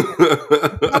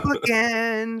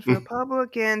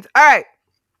 Republicans. All right.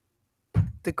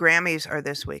 The Grammys are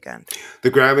this weekend.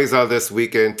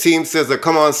 Team SZA,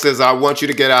 come on, SZA. I want you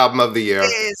to get Album of the Year.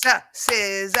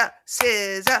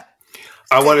 SZA.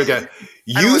 I want to get.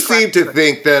 You seem to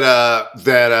think that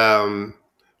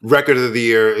Record of the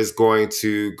Year is going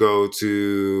to go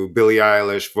to Billie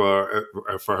Eilish for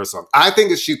her song. I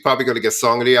think she's probably going to get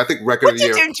Song of the Year. I think Record of the Year.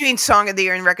 What's the difference between Song of the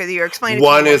Year and Record of the Year? Explain it.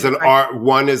 One is an artist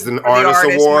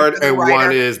award, and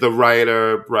one is the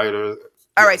writer.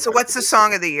 All right. So what's the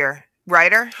Song of the Year?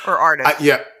 Writer or artist?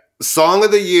 Song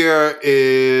of the Year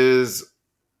is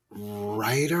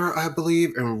writer, I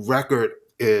believe, and record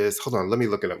is, hold on, let me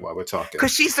look it up while we're talking.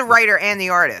 Because she's the writer and the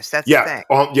artist. That's the thing.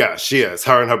 She is.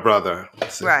 Her and her brother.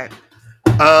 Right.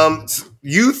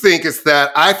 You think it's that.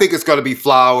 I think it's going to be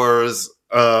Flowers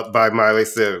by Miley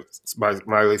Cyrus.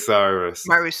 Miley Cyrus.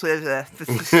 I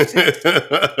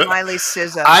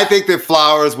think that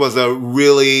Flowers was a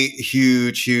really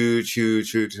huge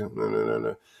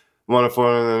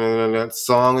wonderful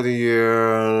Song of the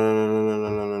Year.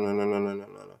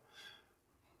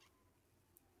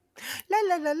 La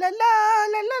la la la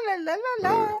la la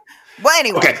la. Well,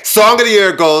 anyway. Okay, Song of the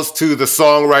Year goes to the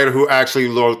songwriter who actually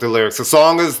wrote the lyrics. The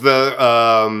song is the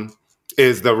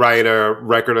writer.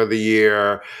 Record of the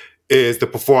Year is the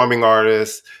performing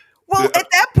artist. Well, at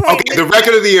that point, okay, the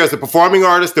record of the year is the performing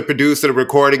artist, the producer, the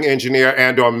recording engineer,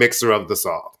 and/or mixer of the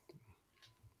song.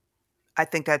 I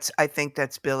think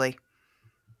that's Billy.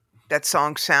 That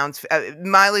song sounds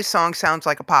Miley's song sounds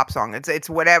like a pop song. It's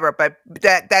whatever, but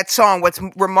that song.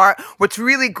 What's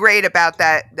really great about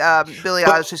that Billie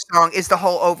Eilish's song is the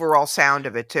whole overall sound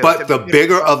of it too. But the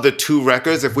bigger song of the two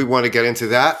records, if we want to get into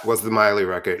that, was the Miley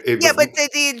record.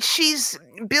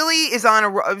 Billie is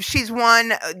on she's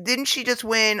won. Didn't she just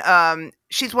win?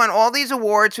 She's won all these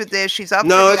awards with this. She's up.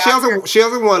 No, she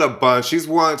hasn't won a bunch. She's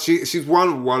won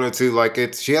one or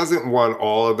two. She hasn't won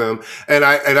all of them. And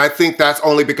I think that's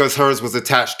only because hers was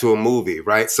attached to a movie,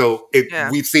 right? So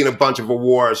we've seen a bunch of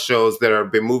award shows that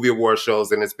have been movie award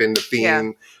shows, and it's been the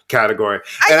theme category.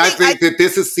 I think that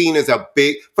this is seen as a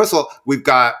big. First of all,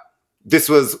 this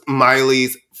was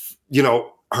Miley's,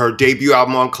 her debut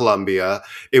album on Columbia.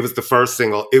 It was the first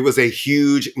single. It was a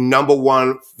huge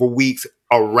 #1 for weeks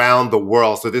around the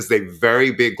world. So this is a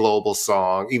very big global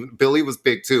song. Even Billie was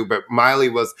big too, but Miley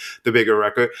was the bigger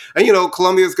record. And,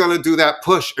 Columbia's going to do that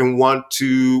push and want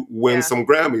to win some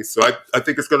Grammys. So I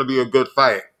think it's going to be a good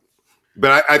fight.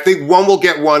 But I think one will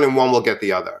get one and one will get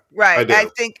the other. Right.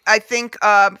 I think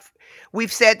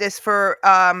we've said this for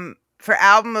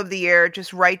album of the year,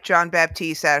 just write John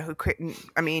Baptiste out,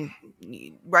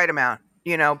 write him out.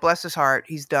 Bless his heart.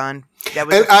 He's done.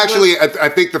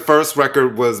 I think the first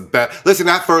record was better. Listen,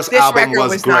 that first album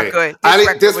was great. Not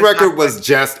good. This record was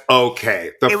just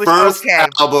okay. The first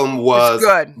album was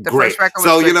good. The great. First record was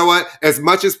so good. You know what? As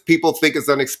much as people think it's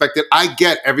unexpected, I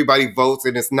get everybody votes,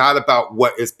 and it's not about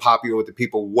what is popular with the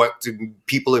people. What do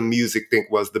people in music think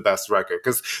was the best record?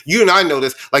 Because you and I know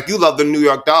this. Like, you love the New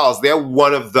York Dolls. They're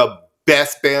one of the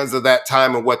best bands of that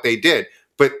time and what they did,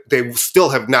 but they still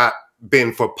have not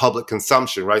been for public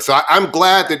consumption, right? So I'm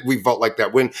glad that we vote like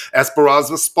that. When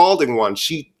Esperanza Spalding won,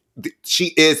 she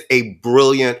is a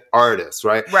brilliant artist,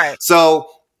 right? Right. So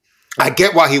I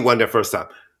get why he won that first time.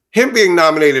 Him being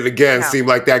nominated again seemed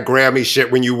like that Grammy shit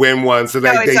when you win one, so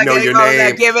they know your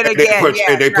name. Give it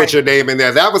again. They put your name in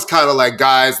there. That was kind of like,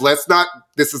 guys,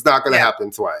 this is not going to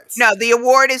happen twice. No, the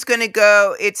award is going to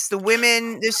go. It's the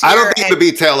women this year. I don't think it'll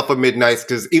be Taylor for Midnights,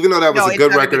 because even though that was a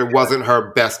good record, it wasn't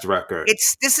her best record.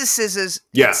 This is SZA's.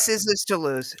 Yeah. It's SZA's to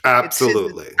lose.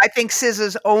 Absolutely. I think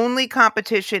SZA's only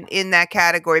competition in that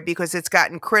category, because it's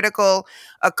gotten critical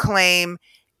acclaim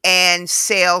and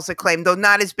sales acclaim, though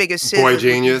not as big as SZA. Boy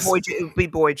Genius. It would be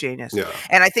Boy Genius. Yeah.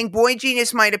 And I think Boy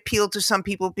Genius might appeal to some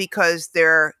people because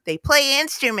they play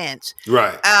instruments.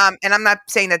 Right. And I'm not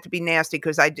saying that to be nasty,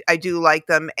 because I do like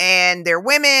them. And they're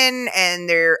women and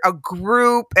they're a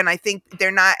group. And I think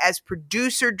they're not as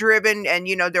producer driven. And,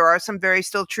 there are some very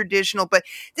still traditional. But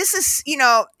this is,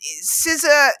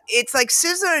 SZA, it's like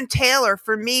SZA and Taylor,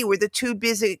 for me, were the two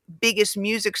biggest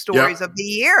music stories of the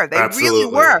year. They really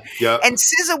were. Yep. And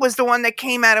SZA was the one that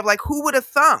came out of who would have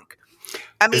thunk?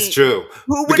 I mean, it's true.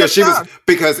 Who would have thunk?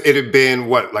 Because it had been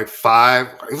like 5.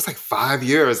 It was like 5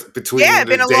 years between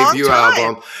the debut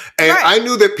album, and I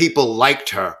knew that people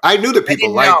liked her. I knew that people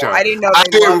liked her. I didn't know. I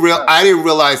didn't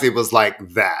realize it was like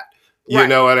that. You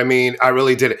know what I mean? I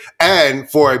really didn't. And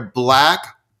for a Black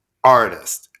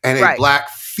artist and a Black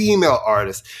female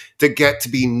artist to get to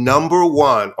be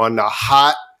 #1 on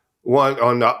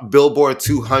the Billboard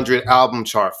 200 album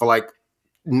chart for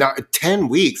 10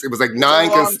 weeks. It was like 9.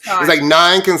 It was like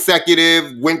 9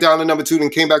 consecutive. Went down to #2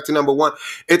 and came back to #1.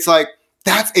 It's like,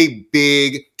 that's a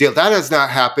big deal. That has not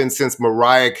happened since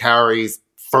Mariah Carey's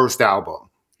first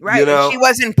album. Right. And she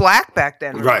wasn't Black back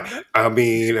then. Right. I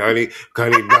mean, honey,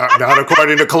 not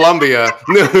according to Columbia.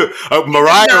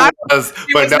 Mariah was,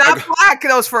 but not Black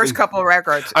those first couple of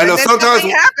records. I know sometimes.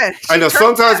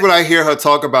 Sometimes Black. when I hear her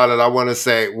talk about it, I want to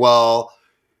say, well,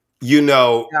 you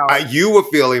were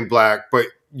feeling Black, but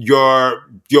your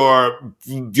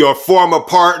former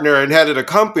partner and head of the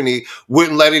company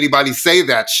wouldn't let anybody say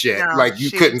that shit. No,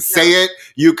 you couldn't say it.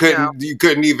 You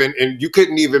couldn't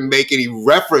even make any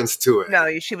reference to it.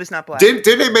 No, she was not Black. Didn't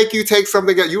they make you take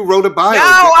something that you wrote a bio? No,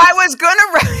 I was gonna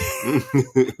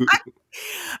write.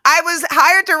 I was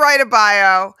hired to write a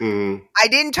bio. Mm. I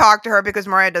didn't talk to her because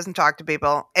Mariah doesn't talk to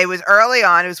people. It was early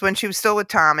on. It was when she was still with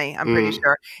Tommy, I'm pretty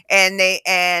sure. And they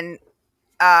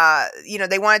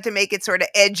wanted to make it sort of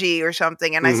edgy or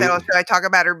something. And I said, should I talk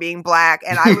about her being Black?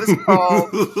 And I was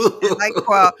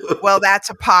told, well, that's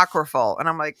apocryphal. And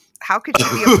I'm like, how could she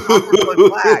be apocryphal and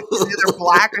Black? She's either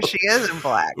Black or she isn't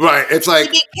Black. Right. It's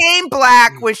like, she became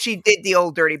Black when she did the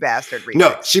Old Dirty Bastard remix.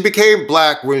 No, she became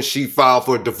Black when she filed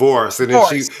for divorce. And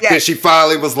then she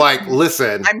finally was like,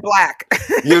 listen, I'm Black.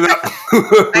 Like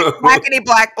blackity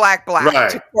black, black, black. Right.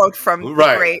 To quote from the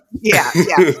great. Yeah.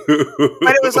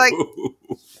 But it was like,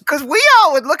 Because we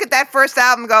all would look at that first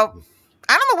album and go,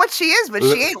 I don't know what she is, but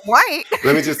she ain't white.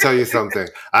 Let me just tell you something.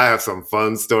 I have some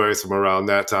fun stories from around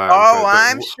that time. Oh,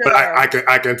 I'm sure. But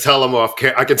I can tell them off.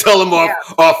 I can tell them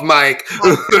off mic.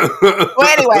 Well,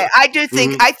 anyway, I do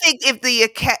think I think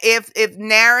if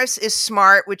Naris is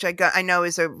smart, which I know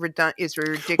is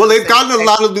ridiculous. Well, they've gotten a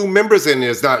lot of new members in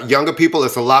there. It's not younger people.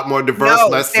 It's a lot more diverse.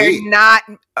 No, they're not.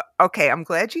 Okay, I'm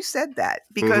glad you said that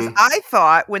because I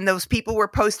thought when those people were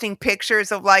posting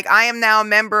pictures of like, I am now a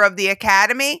member of the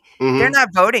Academy, they're not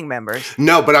voting members.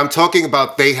 No, but I'm talking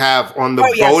about they have on the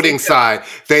voting side,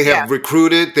 they have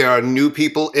recruited. There are new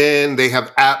people in. They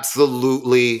have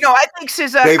absolutely. No, I think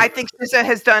SZA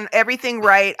has done everything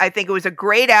right. I think it was a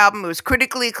great album. It was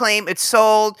critically acclaimed. It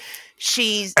sold.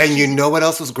 And you know what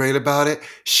else was great about it?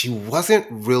 She wasn't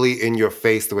really in your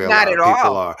face the way a lot of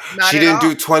people are. She didn't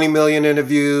do 20 million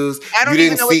interviews. I don't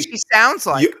even know what she sounds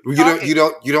like. You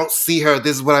don't see her.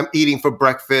 This is what I'm eating for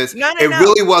breakfast. No. It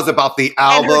really was about the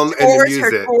album and the music.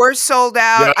 Her tours sold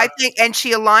out. Yeah. I think, and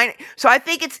she aligned. So I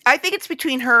think it's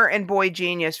between her and Boy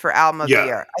Genius for album of the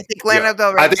year. I think Lana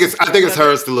Del Rey. I think it's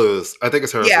hers to lose. I think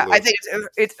it's hers. Yeah, I think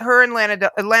it's her and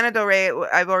Lana Del Rey.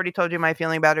 I've already told you my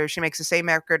feeling about her. She makes the same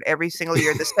record every single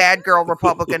year. The sad girl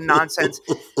Republican nonsense.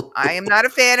 I am not a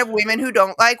fan of women who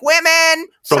don't like women.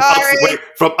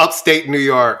 From upstate New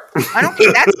York. I don't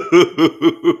think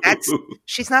that's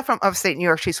she's not from upstate New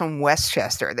York. She's from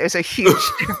Westchester. There's a huge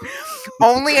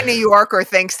only a New Yorker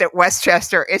thinks that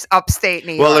Westchester is upstate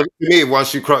New York. Well, to me,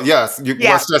 once you cross,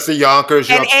 Westchester, Yonkers,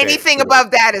 and anything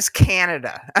above that is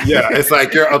Canada. Yeah, it's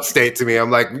like you're upstate to me.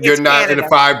 I'm like, you're not Canada. In the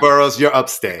 5 boroughs. You're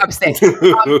upstate. Upstate.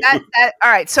 All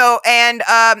right. So, and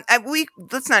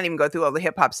let's not even go through all the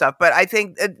hip hop stuff. But I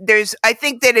think I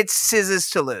think that it's SZA's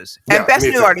to lose. And best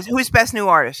new artist. Who's best new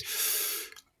artist?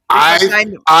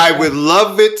 I would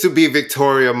love it to be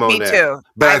Victoria Monet. Me too.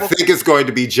 But I think it's going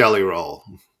to be Jelly Roll.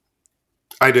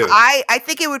 I do. I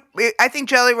think it would. I think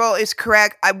Jelly Roll is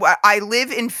correct. I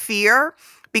live in fear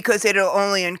because it'll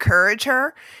only encourage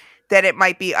her that it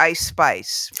might be Ice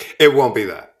Spice. It won't be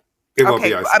that. It won't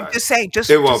be Ice Spice. I'm just saying.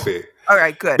 It won't be. All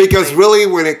right, good. Because really,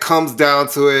 when it comes down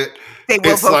to it, they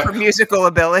will vote for musical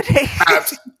ability.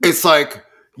 It's like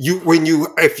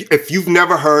if you've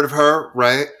never heard of her,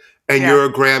 right? And you're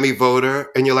a Grammy voter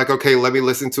and you're like, okay, let me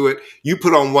listen to it. You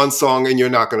put on one song and you're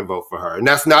not going to vote for her. And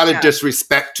that's not a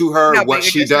disrespect to her, what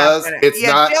she does. It's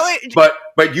not. But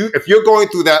if you're going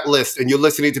through that list and you're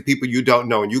listening to people you don't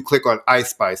know and you click on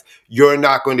Ice Spice, you're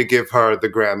not going to give her the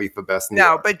Grammy for Best New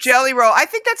Artist. But Jelly Roll, I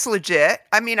think that's legit.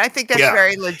 I mean, I think that's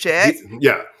very legit.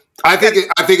 I think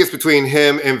it's between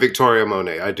him and Victoria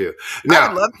Monet. I do. Now, I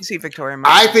would love to see Victoria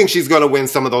Monet. I think she's going to win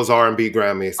some of those R&B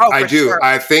Grammys. I do. Sure.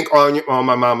 I think on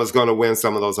My Mama's going to win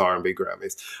some of those R&B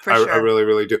Grammys. I really,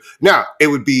 really do. Now, it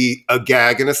would be a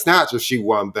gag and a snatch if she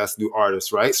won Best New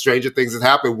Artist, right? Stranger things have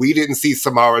happened. We didn't see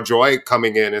Samara Joy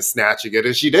coming in and snatching it,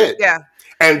 and she did. Yeah.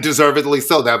 And deservedly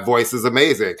so. That voice is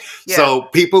amazing. Yeah. So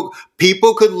people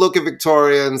could look at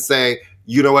Victoria and say,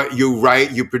 you know what, you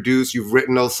write, you produce, you've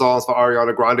written those songs for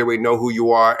Ariana Grande, we know who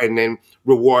you are, and then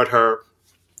reward her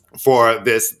for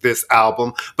this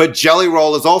album. But Jelly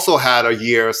Roll has also had a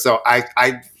year, so I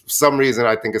for some reason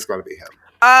I think it's going to be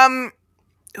him.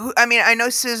 I mean, I know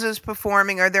SZA's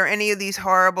performing. Are there any of these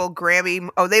horrible Grammy?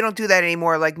 Oh, they don't do that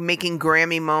anymore. Like making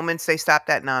Grammy moments. They stopped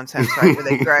that nonsense, right?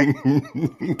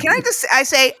 Can I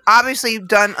say, obviously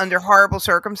done under horrible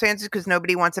circumstances because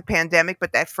nobody wants a pandemic.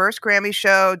 But that first Grammy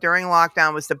show during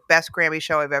lockdown was the best Grammy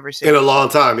show I've ever seen in a long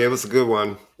time. Yeah, it was a good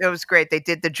one. It was great. They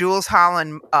did the Jules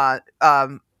Holland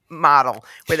model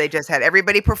where they just had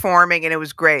everybody performing and it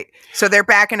was great. So they're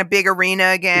back in a big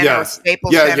arena again, or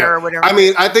Staples Center or whatever. I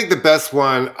mean, I think the best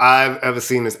one I've ever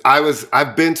seen is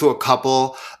I've been to a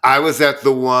couple. I was at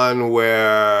the one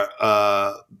where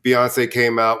Beyonce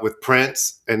came out with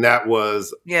Prince, and that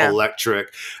was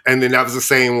electric. And then that was the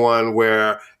same one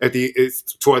where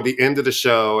it's toward the end of the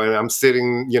show, and I'm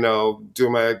sitting,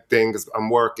 doing my thing because I'm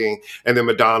working, and then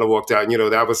Madonna walked out,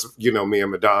 and that was, me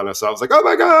and Madonna. So I was like, oh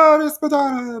my God, it's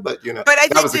Madonna. But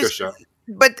that was a good show.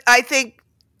 But I think,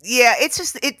 it's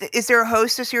just, is there a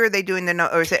host this year? Or are they doing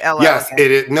or is it LL? Yes,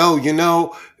 it is.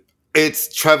 No,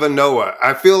 it's Trevor Noah.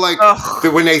 I feel like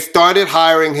when they started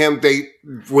hiring him,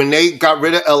 when they got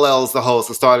rid of LL as the host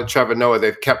and started Trevor Noah,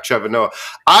 they've kept Trevor Noah.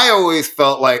 I always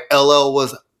felt like LL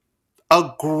was a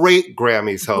great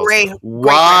Grammys host.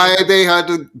 Why they had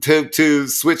to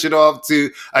switch it off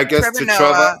to, I guess,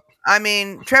 Trevor? I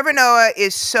mean, Trevor Noah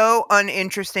is so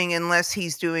uninteresting unless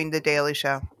he's doing The Daily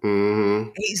Show.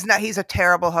 Mm-hmm. He's not. He's a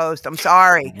terrible host. I'm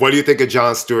sorry. What do you think of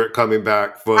Jon Stewart coming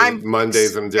back for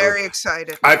Mondays and very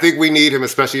excited. I think we need him,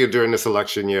 especially during this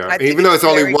election year. Even though it's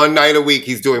very, only one night a week,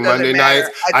 he's doing Monday nights.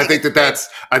 I think that's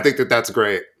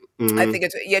great. Mm-hmm. I think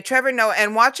it's Trevor Noah,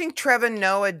 and watching Trevor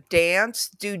Noah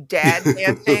do dad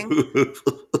dancing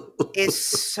is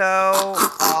so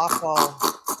awful.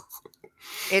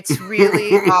 It's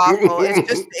really awful.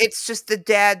 It's just the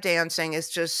dad dancing is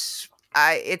just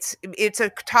it's a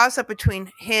toss up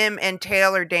between him and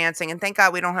Taylor dancing, and thank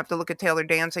God we don't have to look at Taylor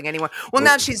dancing anymore. Well,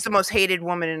 now she's the most hated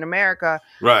woman in America.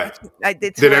 Right.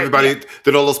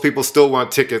 Did all those people still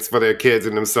want tickets for their kids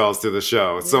and themselves to the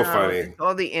show? It's so funny.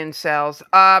 All the incels.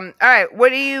 All right. What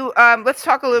do you let's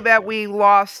talk a little about we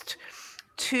lost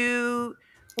two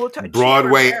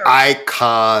Broadway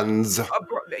icons.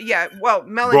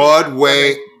 Melanie.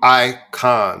 Broadway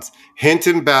icons.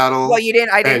 Hinton Battle. Well, I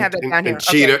didn't have that down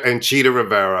here. And Cheetah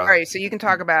Rivera. All right, so you can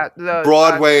talk about those.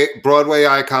 Broadway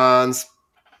icons.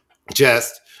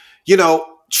 Just,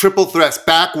 triple threats.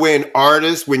 Back when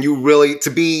artists,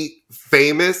 to be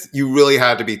famous, you really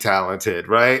had to be talented,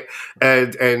 right?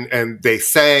 And they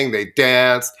sang, they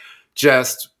danced,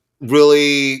 just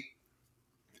really.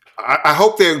 I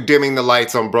hope they're dimming the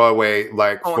lights on Broadway,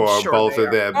 for both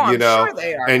of them, sure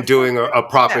they are. And doing a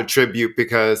proper tribute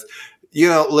because,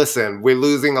 listen, we're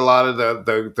losing a lot of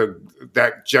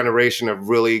that generation of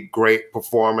really great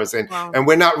performers, and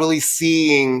we're not really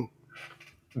seeing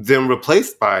them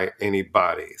replaced by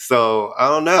anybody. So I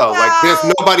don't know.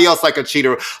 There's nobody else like a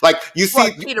Cheetah.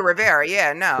 Cheetah Rivera.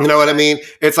 Yeah, no. You know what I mean?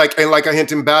 It's like a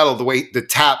Hinton Battle, the way the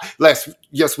tap.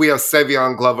 Yes, we have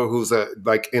Savion Glover, who's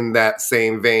in that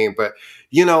same vein. But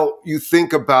you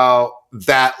think about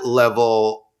that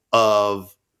level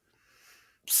of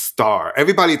star.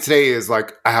 Everybody today is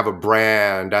like, I have a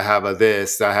brand, I have a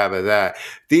this, I have a that.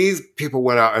 These people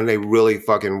went out and they really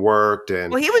fucking worked.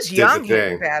 And he was young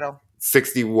in Battle.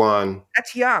 61.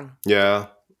 That's young. Yeah.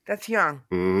 That's young.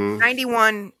 Mm-hmm.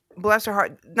 91, bless her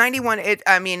heart. 91, it's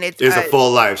a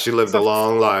full life. She lived a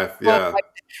long life. Yeah. Life.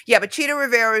 Yeah, but Cheetah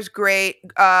Rivera is great.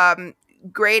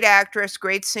 Great actress,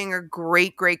 great singer,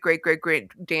 great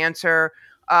dancer.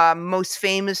 Most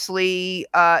famously,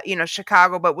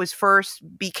 Chicago, but was first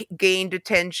gained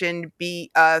attention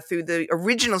through the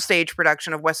original stage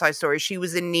production of West Side Story. She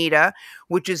was Anita,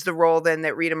 which is the role then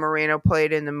that Rita Moreno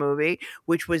played in the movie,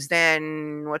 which was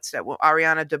then,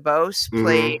 Ariana DeBose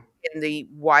played in the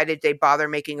Why Did They Bother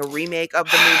Making a Remake of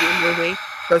the movie.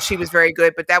 So she was very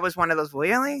good, but that was one of those,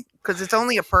 really? Because it's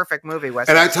only a perfect movie, West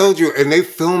Side Story. I told you, and they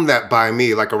filmed that by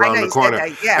me, around the corner.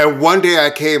 Yeah. And one day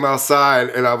I came outside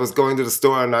and I was going to the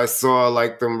store and I saw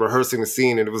them rehearsing the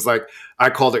scene, and it was I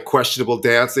called it questionable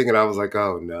dancing, and I was like,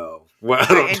 oh no.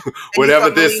 Whatever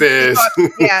this is.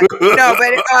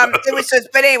 It was just,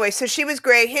 but anyway, so she was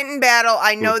great. Hinton Battle,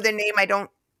 I know the name. I don't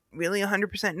really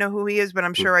 100% know who he is, but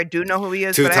I'm sure I do know who he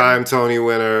is. Two-time Tony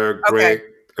winner, great,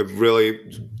 really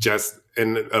just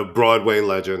a Broadway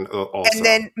legend also. And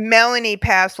then Melanie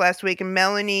passed last week, and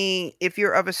Melanie, if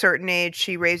you're of a certain age,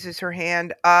 she raises her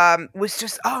hand, was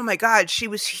just, oh my God, she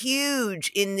was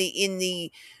huge in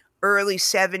the early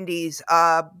 70s,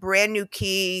 brand new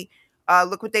key.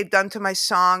 Look what they've done to my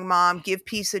song, Mom. Give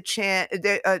peace a chance.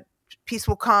 Peace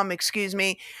will come. Excuse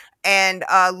me. And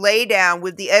Lay Down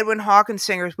with the Edwin Hawkins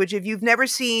singers, which if you've never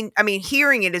seen,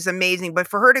 hearing it is amazing, but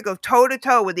for her to go toe to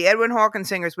toe with the Edwin Hawkins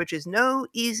singers, which is no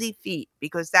easy feat,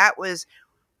 because that was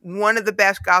one of the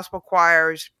best gospel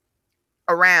choirs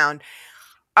around.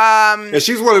 And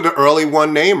she's one of the early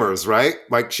one-namers, right?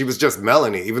 She was just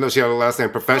Melanie, even though she had a last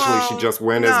name professionally, she just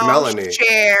went as Melanie.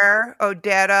 Cher,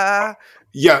 Odetta.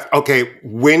 Yes. Okay.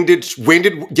 When did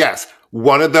yes?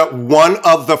 One of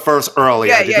the first early.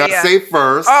 I did not say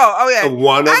first. Oh yeah.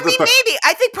 Maybe.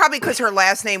 I think probably because her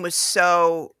last name was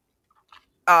so.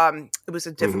 It was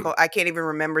a difficult. I can't even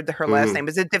remember her last name. It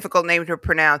was a difficult name to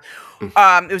pronounce.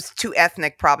 It was too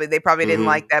ethnic. Probably they didn't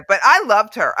like that. But I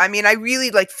loved her. I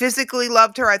really physically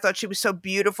loved her. I thought she was so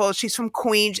beautiful. She's from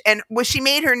Queens, and when she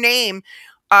made her name.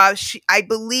 I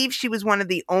believe she was one of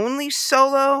the only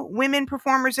solo women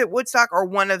performers at Woodstock, or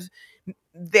one of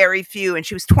very few, and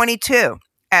she was 22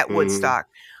 at Woodstock.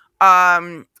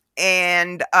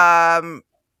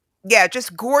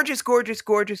 Just gorgeous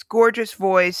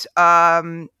voice.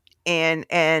 And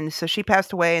so she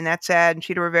passed away, and that's sad. And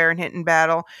Cheetah Rivera and Hinton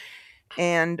Battle,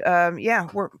 and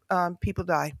people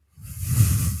die.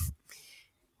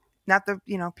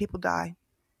 People die.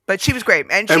 But she was great.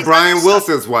 And Brian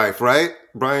Wilson's wife, right?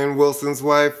 Brian Wilson's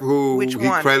wife, who Which he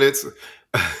one? credits.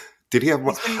 Did he have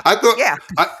one? I thought. Yeah.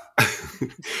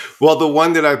 Well, the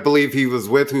one that I believe he was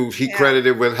with, who he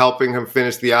credited with helping him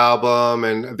finish the album,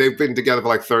 and they've been together for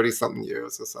like 30-something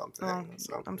years or something.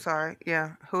 I'm sorry.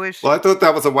 Yeah. Who is she? Well, I thought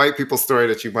that was a white people story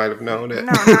that you might have known it.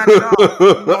 No, not at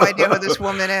all. No idea who this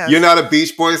woman is. You're not a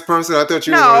Beach Boys person? I thought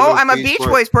you were one of No, those I'm a Beach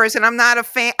Boys person. I'm not a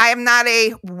fan. I am not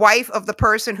a wife of the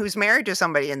person who's married to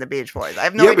somebody in the Beach Boys. I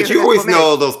have no idea. Yeah, but you always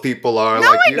know who those people are.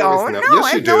 No, I don't. No, yes,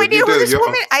 I have no idea who this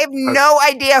woman. I have no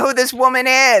idea who this woman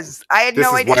is. I had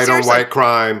no idea. This is white on white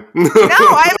crime. No,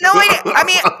 I have no idea. I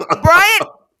mean, Brian.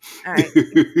 All right.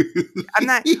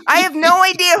 I have no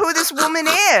idea who this woman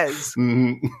is.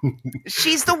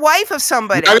 She's the wife of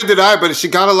somebody. Neither did I, but she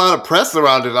got a lot of press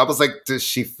around it. I was like, is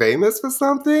she famous for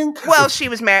something? Well, she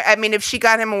was married. I mean, if she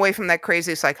got him away from that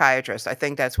crazy psychiatrist, I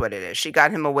think that's what it is. She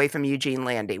got him away from Eugene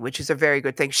Landy, which is a very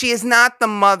good thing. She is not the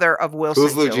mother of Wilson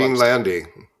Who's Phillips. Eugene Landy?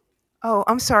 Oh,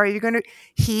 I'm sorry.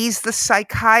 He's the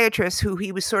psychiatrist who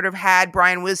he was sort of had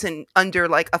Brian Wilson under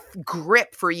like a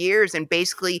grip for years and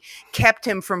basically kept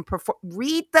him from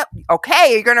read the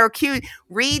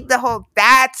whole,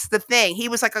 that's the thing. He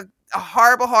was like a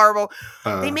horrible,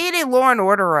 they made a Law and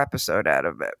Order episode out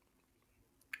of it.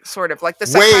 Sort of like the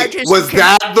psychiatrist. Wait, was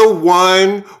that the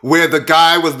one where the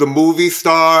guy was the movie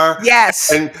star?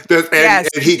 Yes. And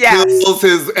he kills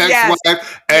his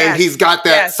ex-wife, and he's got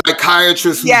that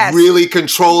psychiatrist who's really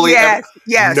controlling him?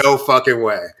 Yes. No fucking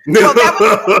way. No,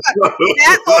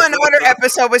 that Law and Order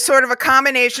episode was sort of a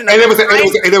combination of... And it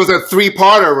was a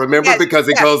three-parter, remember? Because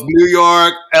it goes New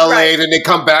York, L.A., and they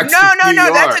come back to New York.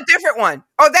 No, that's a different one.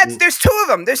 Oh, there's two of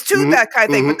them. There's two that kind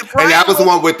of thing. But and that was the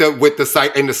one with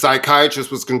the psychiatrist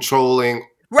was controlling.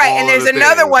 Right, and there's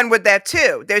another one with that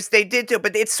too. They did too,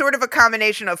 but it's sort of a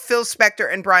combination of Phil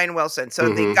Spector and Brian Wilson.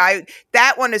 So the guy,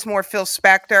 that one is more Phil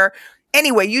Spector.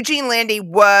 Anyway, Eugene Landy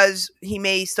he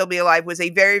may still be alive, was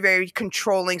a very, very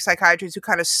controlling psychiatrist who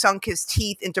kind of sunk his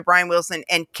teeth into Brian Wilson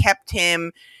and kept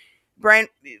Brian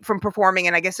from performing.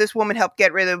 And I guess this woman helped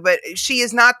get rid of him, but she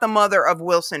is not the mother of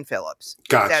Wilson Phillips.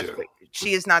 Gotcha.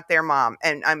 She is not their mom,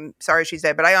 and I'm sorry she's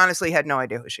dead, but I honestly had no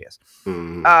idea who she is.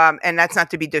 And that's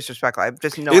not to be disrespectful. I have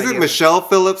just no idea. Isn't Michelle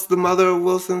Phillips the mother of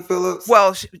Wilson Phillips?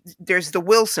 Well, there's the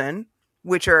Wilson,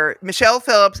 Michelle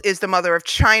Phillips is the mother of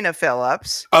China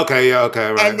Phillips. Okay,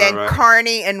 right. And then right.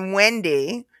 Carney and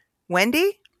Wendy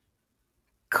Maybe?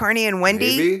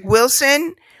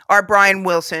 Wilson are Brian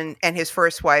Wilson and his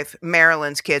first wife,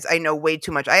 Marilyn's kids. I know way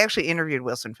too much. I actually interviewed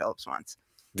Wilson Phillips once.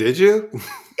 Did you?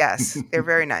 Yes, they're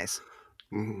very nice.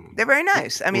 They're very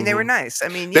nice. I mean, they were nice. I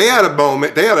mean, they had a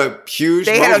moment. They had a huge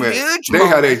moment. They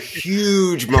had a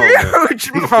huge moment.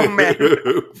 Huge moment.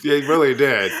 They really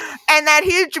did. And that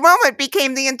huge moment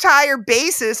became the entire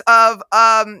basis of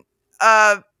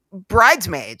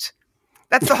Bridesmaids.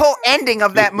 That's the whole ending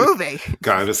of that movie.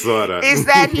 Kind of, sort of. Is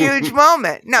that huge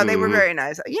moment. No, they were very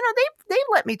nice. You know, they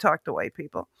let me talk to white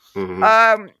people.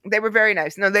 They were very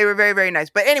nice. No, they were very, very nice.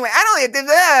 But anyway,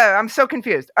 I'm so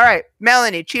confused. All right,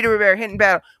 Melanie, Cheetah Rivera, Hidden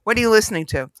Battle. What are you listening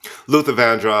to? Luther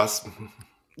Vandross.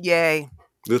 Yay.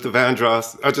 Luther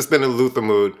Vandross. I've just been in Luther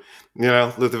mood. You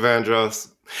know, Luther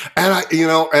Vandross. And I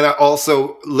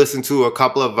also listened to a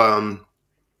couple of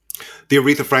the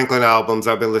Aretha Franklin albums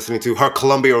I've been listening to, her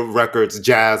Columbia Records,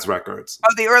 jazz records.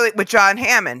 Oh, the early, with John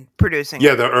Hammond producing.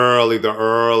 Yeah, the early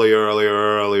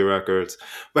records.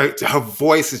 But her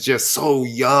voice is just so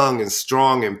young and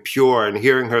strong and pure, and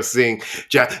hearing her sing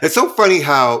jazz. It's so funny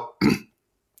how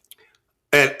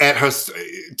at her,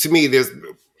 to me,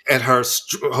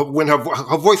 when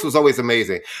her voice was always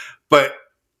amazing, but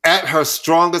at her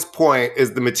strongest point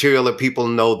is the material that people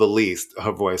know the least,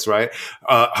 her voice, right?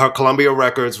 Her Columbia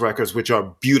records, which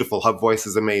are beautiful. Her voice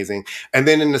is amazing. And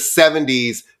then in the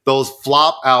 70s, those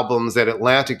flop albums at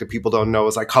Atlantic that people don't know,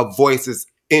 is like her voice is,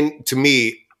 to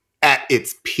me, at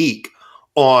its peak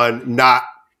on not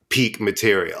peak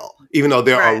material, even though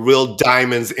there are real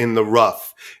diamonds in the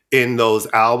rough in those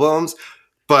albums.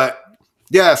 But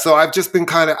yeah, so I've just been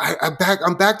kind of,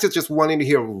 I'm back to just wanting to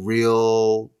hear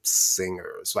real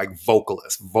singers, like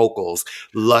vocals,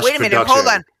 lush Wait a minute,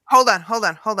 production. hold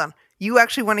on. You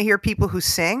actually want to hear people who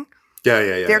sing?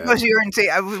 Yeah. There goes your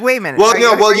insane. Wait a minute.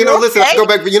 Well, listen, I go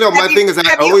back. My thing is,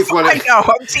 I always want to. I know,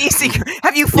 I'm teasing.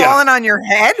 Have you fallen on your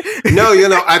head? No,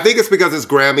 I think it's because it's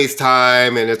Grammys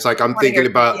time, and it's like I'm thinking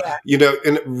about,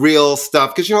 in real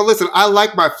stuff. Because listen, I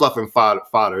like my fluff and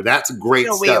fodder. That's great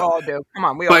stuff. We all do. Come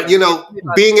on,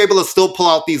 being able to still pull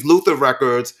out these Luther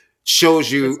records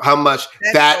shows you how much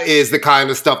that is the kind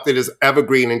of stuff that is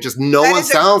evergreen, and just no one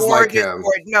sounds like him.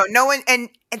 No one, and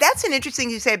that's an interesting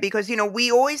thing you said, because we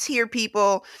always hear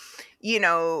people,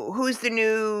 who's the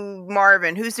new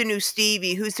Marvin, who's the new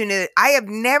Stevie, who's the new. I have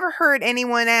never heard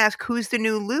anyone ask who's the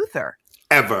new Luther.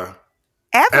 ever.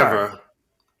 And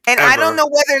Ever. I don't know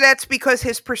whether that's because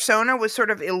his persona was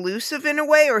sort of elusive in a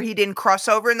way, or he didn't cross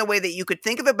over in the way that you could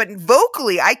think of it. But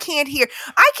vocally, I can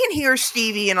hear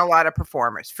Stevie in a lot of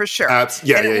performers for sure.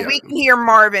 We can hear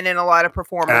Marvin in a lot of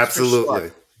performers. Absolutely.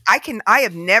 For sure. I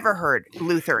have never heard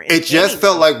Luther. It just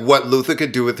felt like what Luther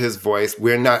could do with his voice.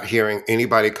 We're not hearing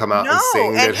anybody come out and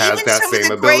sing that has that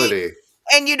same ability.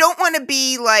 And you don't want to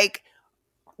be like,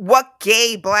 what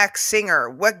gay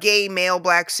male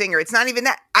black singer? It's not even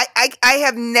that. I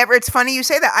have never, it's funny you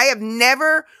say that. I have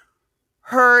never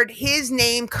heard his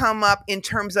name come up in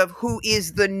terms of who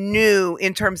is the new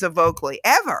in terms of vocally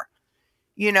ever.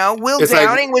 You know, Will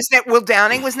Downing was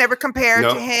never compared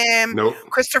to him. Nope.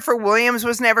 Christopher Williams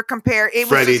was never compared.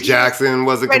 Freddie Jackson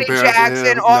wasn't compared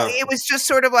to him. It was just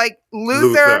sort of like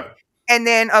Luther and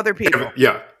then other people.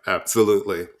 Yeah,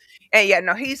 absolutely. And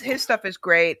his stuff is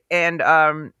great, and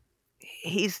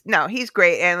he's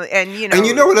great, and you know. And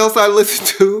you know what else I listened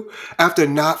to after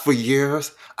not for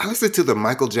years? I listened to the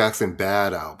Michael Jackson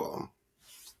Bad album.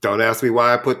 Don't ask me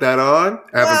why I put that on.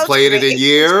 I haven't played it in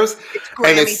years,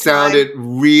 and it sounded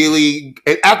really.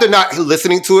 After not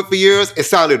listening to it for years, it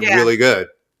sounded really good,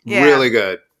 really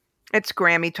good. It's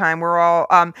Grammy time. We're all.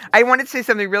 I wanted to say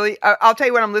something really. I'll tell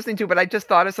you what I'm listening to, but I just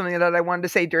thought of something that I wanted to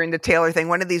say during the Taylor thing.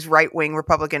 One of these right-wing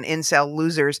Republican incel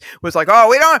losers was like, "Oh,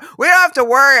 we don't have to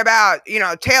worry about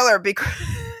Taylor because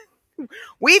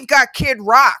we've got Kid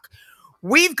Rock,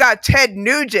 we've got Ted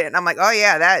Nugent." I'm like, "Oh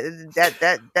yeah,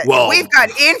 that. Well, we've got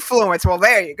influence." Well,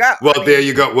 there you go. Well, there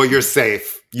you go. Well, you're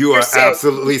safe. You are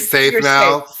absolutely safe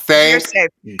now. Thank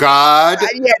God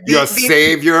your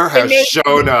Savior has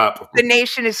shown up. The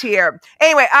nation is here.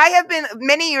 Anyway, I have been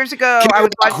many years ago.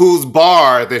 Whose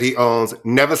bar that he owns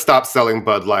never stopped selling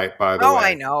Bud Light, by the way. Oh,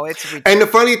 I know. It's ridiculous. And the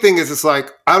funny thing is, it's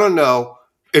like, I don't know.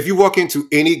 If you walk into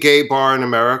any gay bar in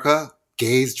America,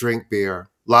 gays drink beer.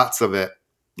 Lots of it.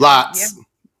 Lots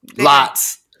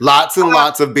and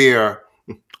lots of beer.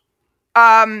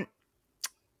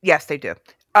 Yes, they do.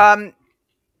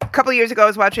 A couple of years ago, I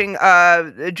was watching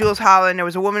Jules Holland. There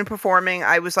was a woman performing.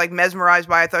 I was like mesmerized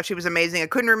by it. I thought she was amazing. I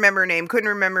couldn't remember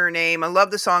her name. I love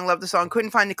the song.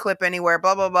 Couldn't find the clip anywhere,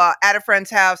 blah, blah, blah. At a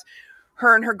friend's house,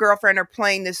 her and her girlfriend are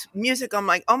playing this music. I'm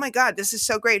like, oh my God, this is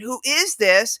so great. Who is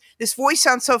this? This voice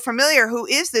sounds so familiar. Who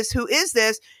is this?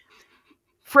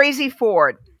 Frazee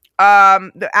Ford.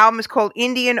 The album is called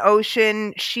Indian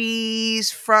Ocean.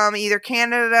 She's from either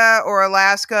Canada or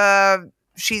Alaska.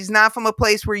 She's not from a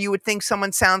place where you would think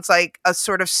someone sounds like a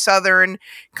sort of southern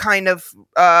kind of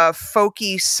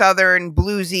folky, southern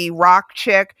bluesy rock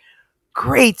chick.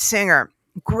 Great singer.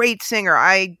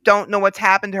 I don't know what's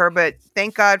happened to her, but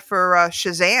thank God for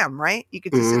Shazam, right? You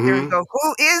could just sit there and go,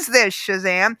 who is this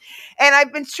Shazam? And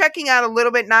I've been checking out a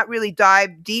little bit, not really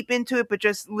dive deep into it, but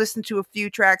just listen to a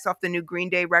few tracks off the new Green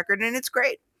Day record, and it's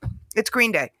great. It's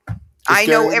Green Day. I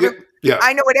know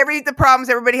the problems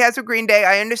everybody has with Green Day.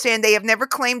 I understand they have never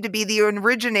claimed to be the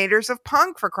originators of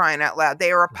punk, for crying out loud.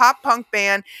 They are a pop punk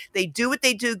band. They do what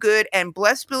they do good, and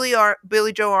bless Billy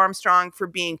Joe Armstrong for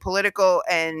being political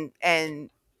and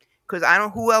because I don't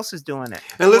know who else is doing it.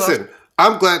 And listen,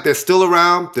 I'm glad they're still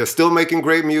around. They're still making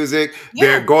great music. Yeah.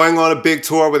 They're going on a big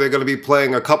tour where they're going to be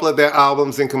playing a couple of their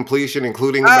albums in completion,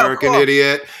 including American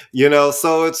Idiot.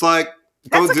 So it's like,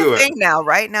 that's like a thing now,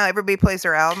 right? Now everybody plays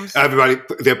their albums.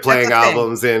 They're playing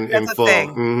albums in full.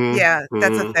 Mm-hmm. Yeah,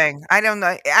 that's a thing. I don't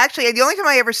know. Actually, the only time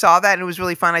I ever saw that, and it was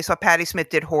really fun, I saw Patti Smith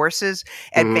did Horses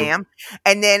at BAM.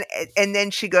 And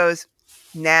then she goes,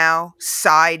 now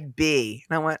side B.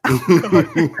 And I went, I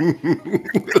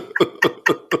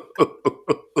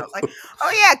was like,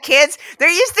 oh yeah, kids, there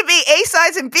used to be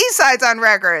A-sides and B-sides on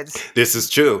records. This is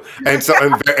true. And so,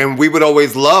 and we would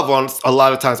always love on a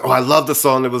lot of times, I love the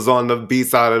song that was on the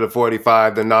B-side of the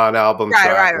 45, the non-album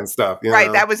track and stuff. You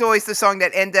know? That was always the song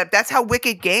that ended up, that's how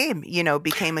Wicked Game,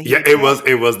 became a huge hit.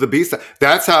 It was the B-side.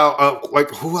 That's how,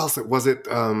 who else was it?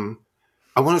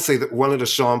 I want to say that one of the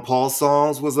Sean Paul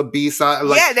songs was a B-side.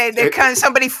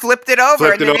 Somebody flipped it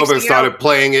over. And started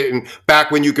playing it. And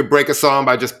back when you could break a song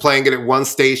by just playing it at one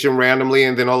station randomly,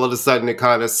 and then all of a sudden it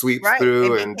kind of sweeps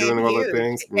through and doing all the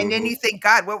things. And then you think,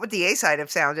 God, what would the A-side have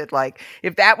sounded like?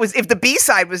 If the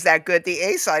B-side was that good, the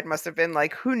A-side must have been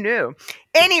like, who knew?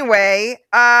 Anyway,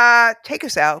 take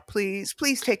us out, please.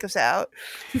 Please take us out.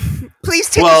 Please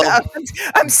take us out.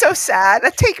 I'm so sad.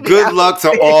 Take me out. Good luck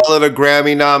to all of the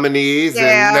Grammy nominees.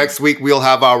 Yeah. And next week we'll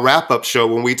have our wrap-up show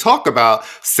when we talk about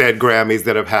said Grammys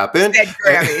that have happened. Said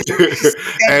Grammys.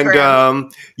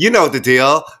 And you know the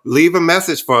deal. Leave a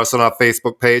message for us on our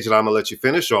Facebook page, and I'm going to let you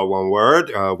finish, all one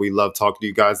word. We love talking to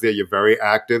you guys there. You're very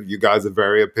active. You guys are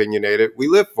very opinionated. We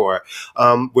live for it.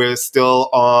 We're still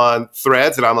on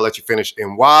Threads, and I'm going to let you finish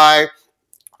NY.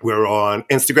 We're on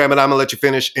Instagram, and I'm going to let you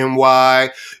finish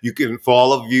NY. You can, for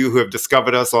all of you who have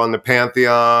discovered us on the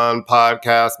Pantheon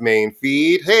podcast main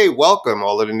feed, hey, welcome.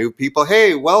 All of the new people,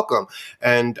 hey, welcome.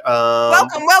 And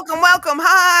welcome.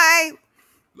 Hi.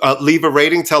 Leave a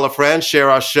rating, tell a friend, share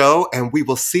our show, and we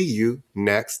will see you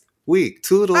next week.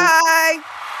 Toodles. Bye.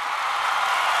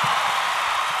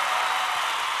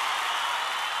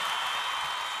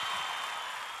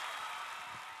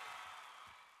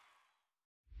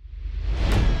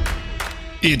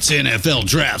 It's NFL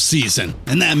draft season,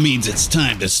 and that means it's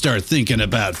time to start thinking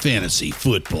about fantasy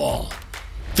football.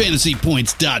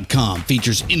 FantasyPoints.com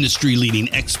features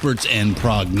industry-leading experts and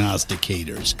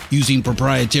prognosticators using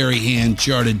proprietary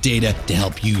hand-charted data to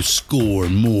help you score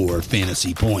more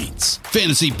fantasy points.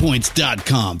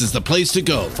 FantasyPoints.com is the place to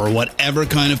go for whatever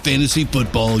kind of fantasy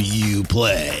football you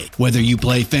play. Whether you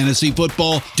play fantasy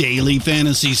football, daily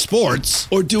fantasy sports,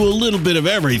 or do a little bit of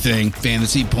everything,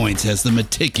 Fantasy Points has the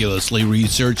meticulously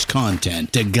researched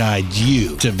content to guide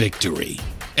you to victory.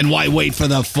 And why wait for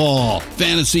the fall?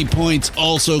 Fantasy Points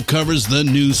also covers the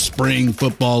new spring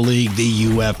football league, the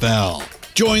UFL.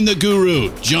 Join the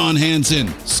guru, John Hansen,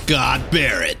 Scott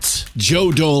Barrett,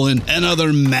 Joe Dolan, and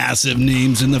other massive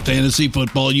names in the fantasy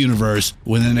football universe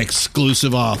with an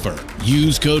exclusive offer.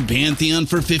 Use code Pantheon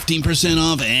for 15%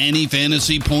 off any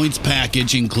Fantasy Points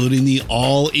package, including the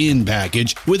all-in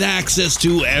package, with access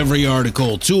to every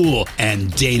article, tool,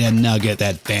 and data nugget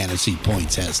that Fantasy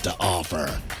Points has to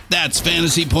offer. That's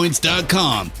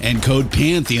FantasyPoints.com and code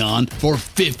Pantheon for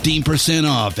 15%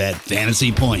 off at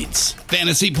Fantasy Points.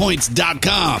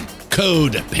 FantasyPoints.com,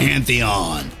 code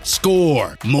Pantheon.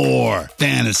 Score more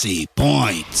fantasy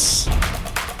points.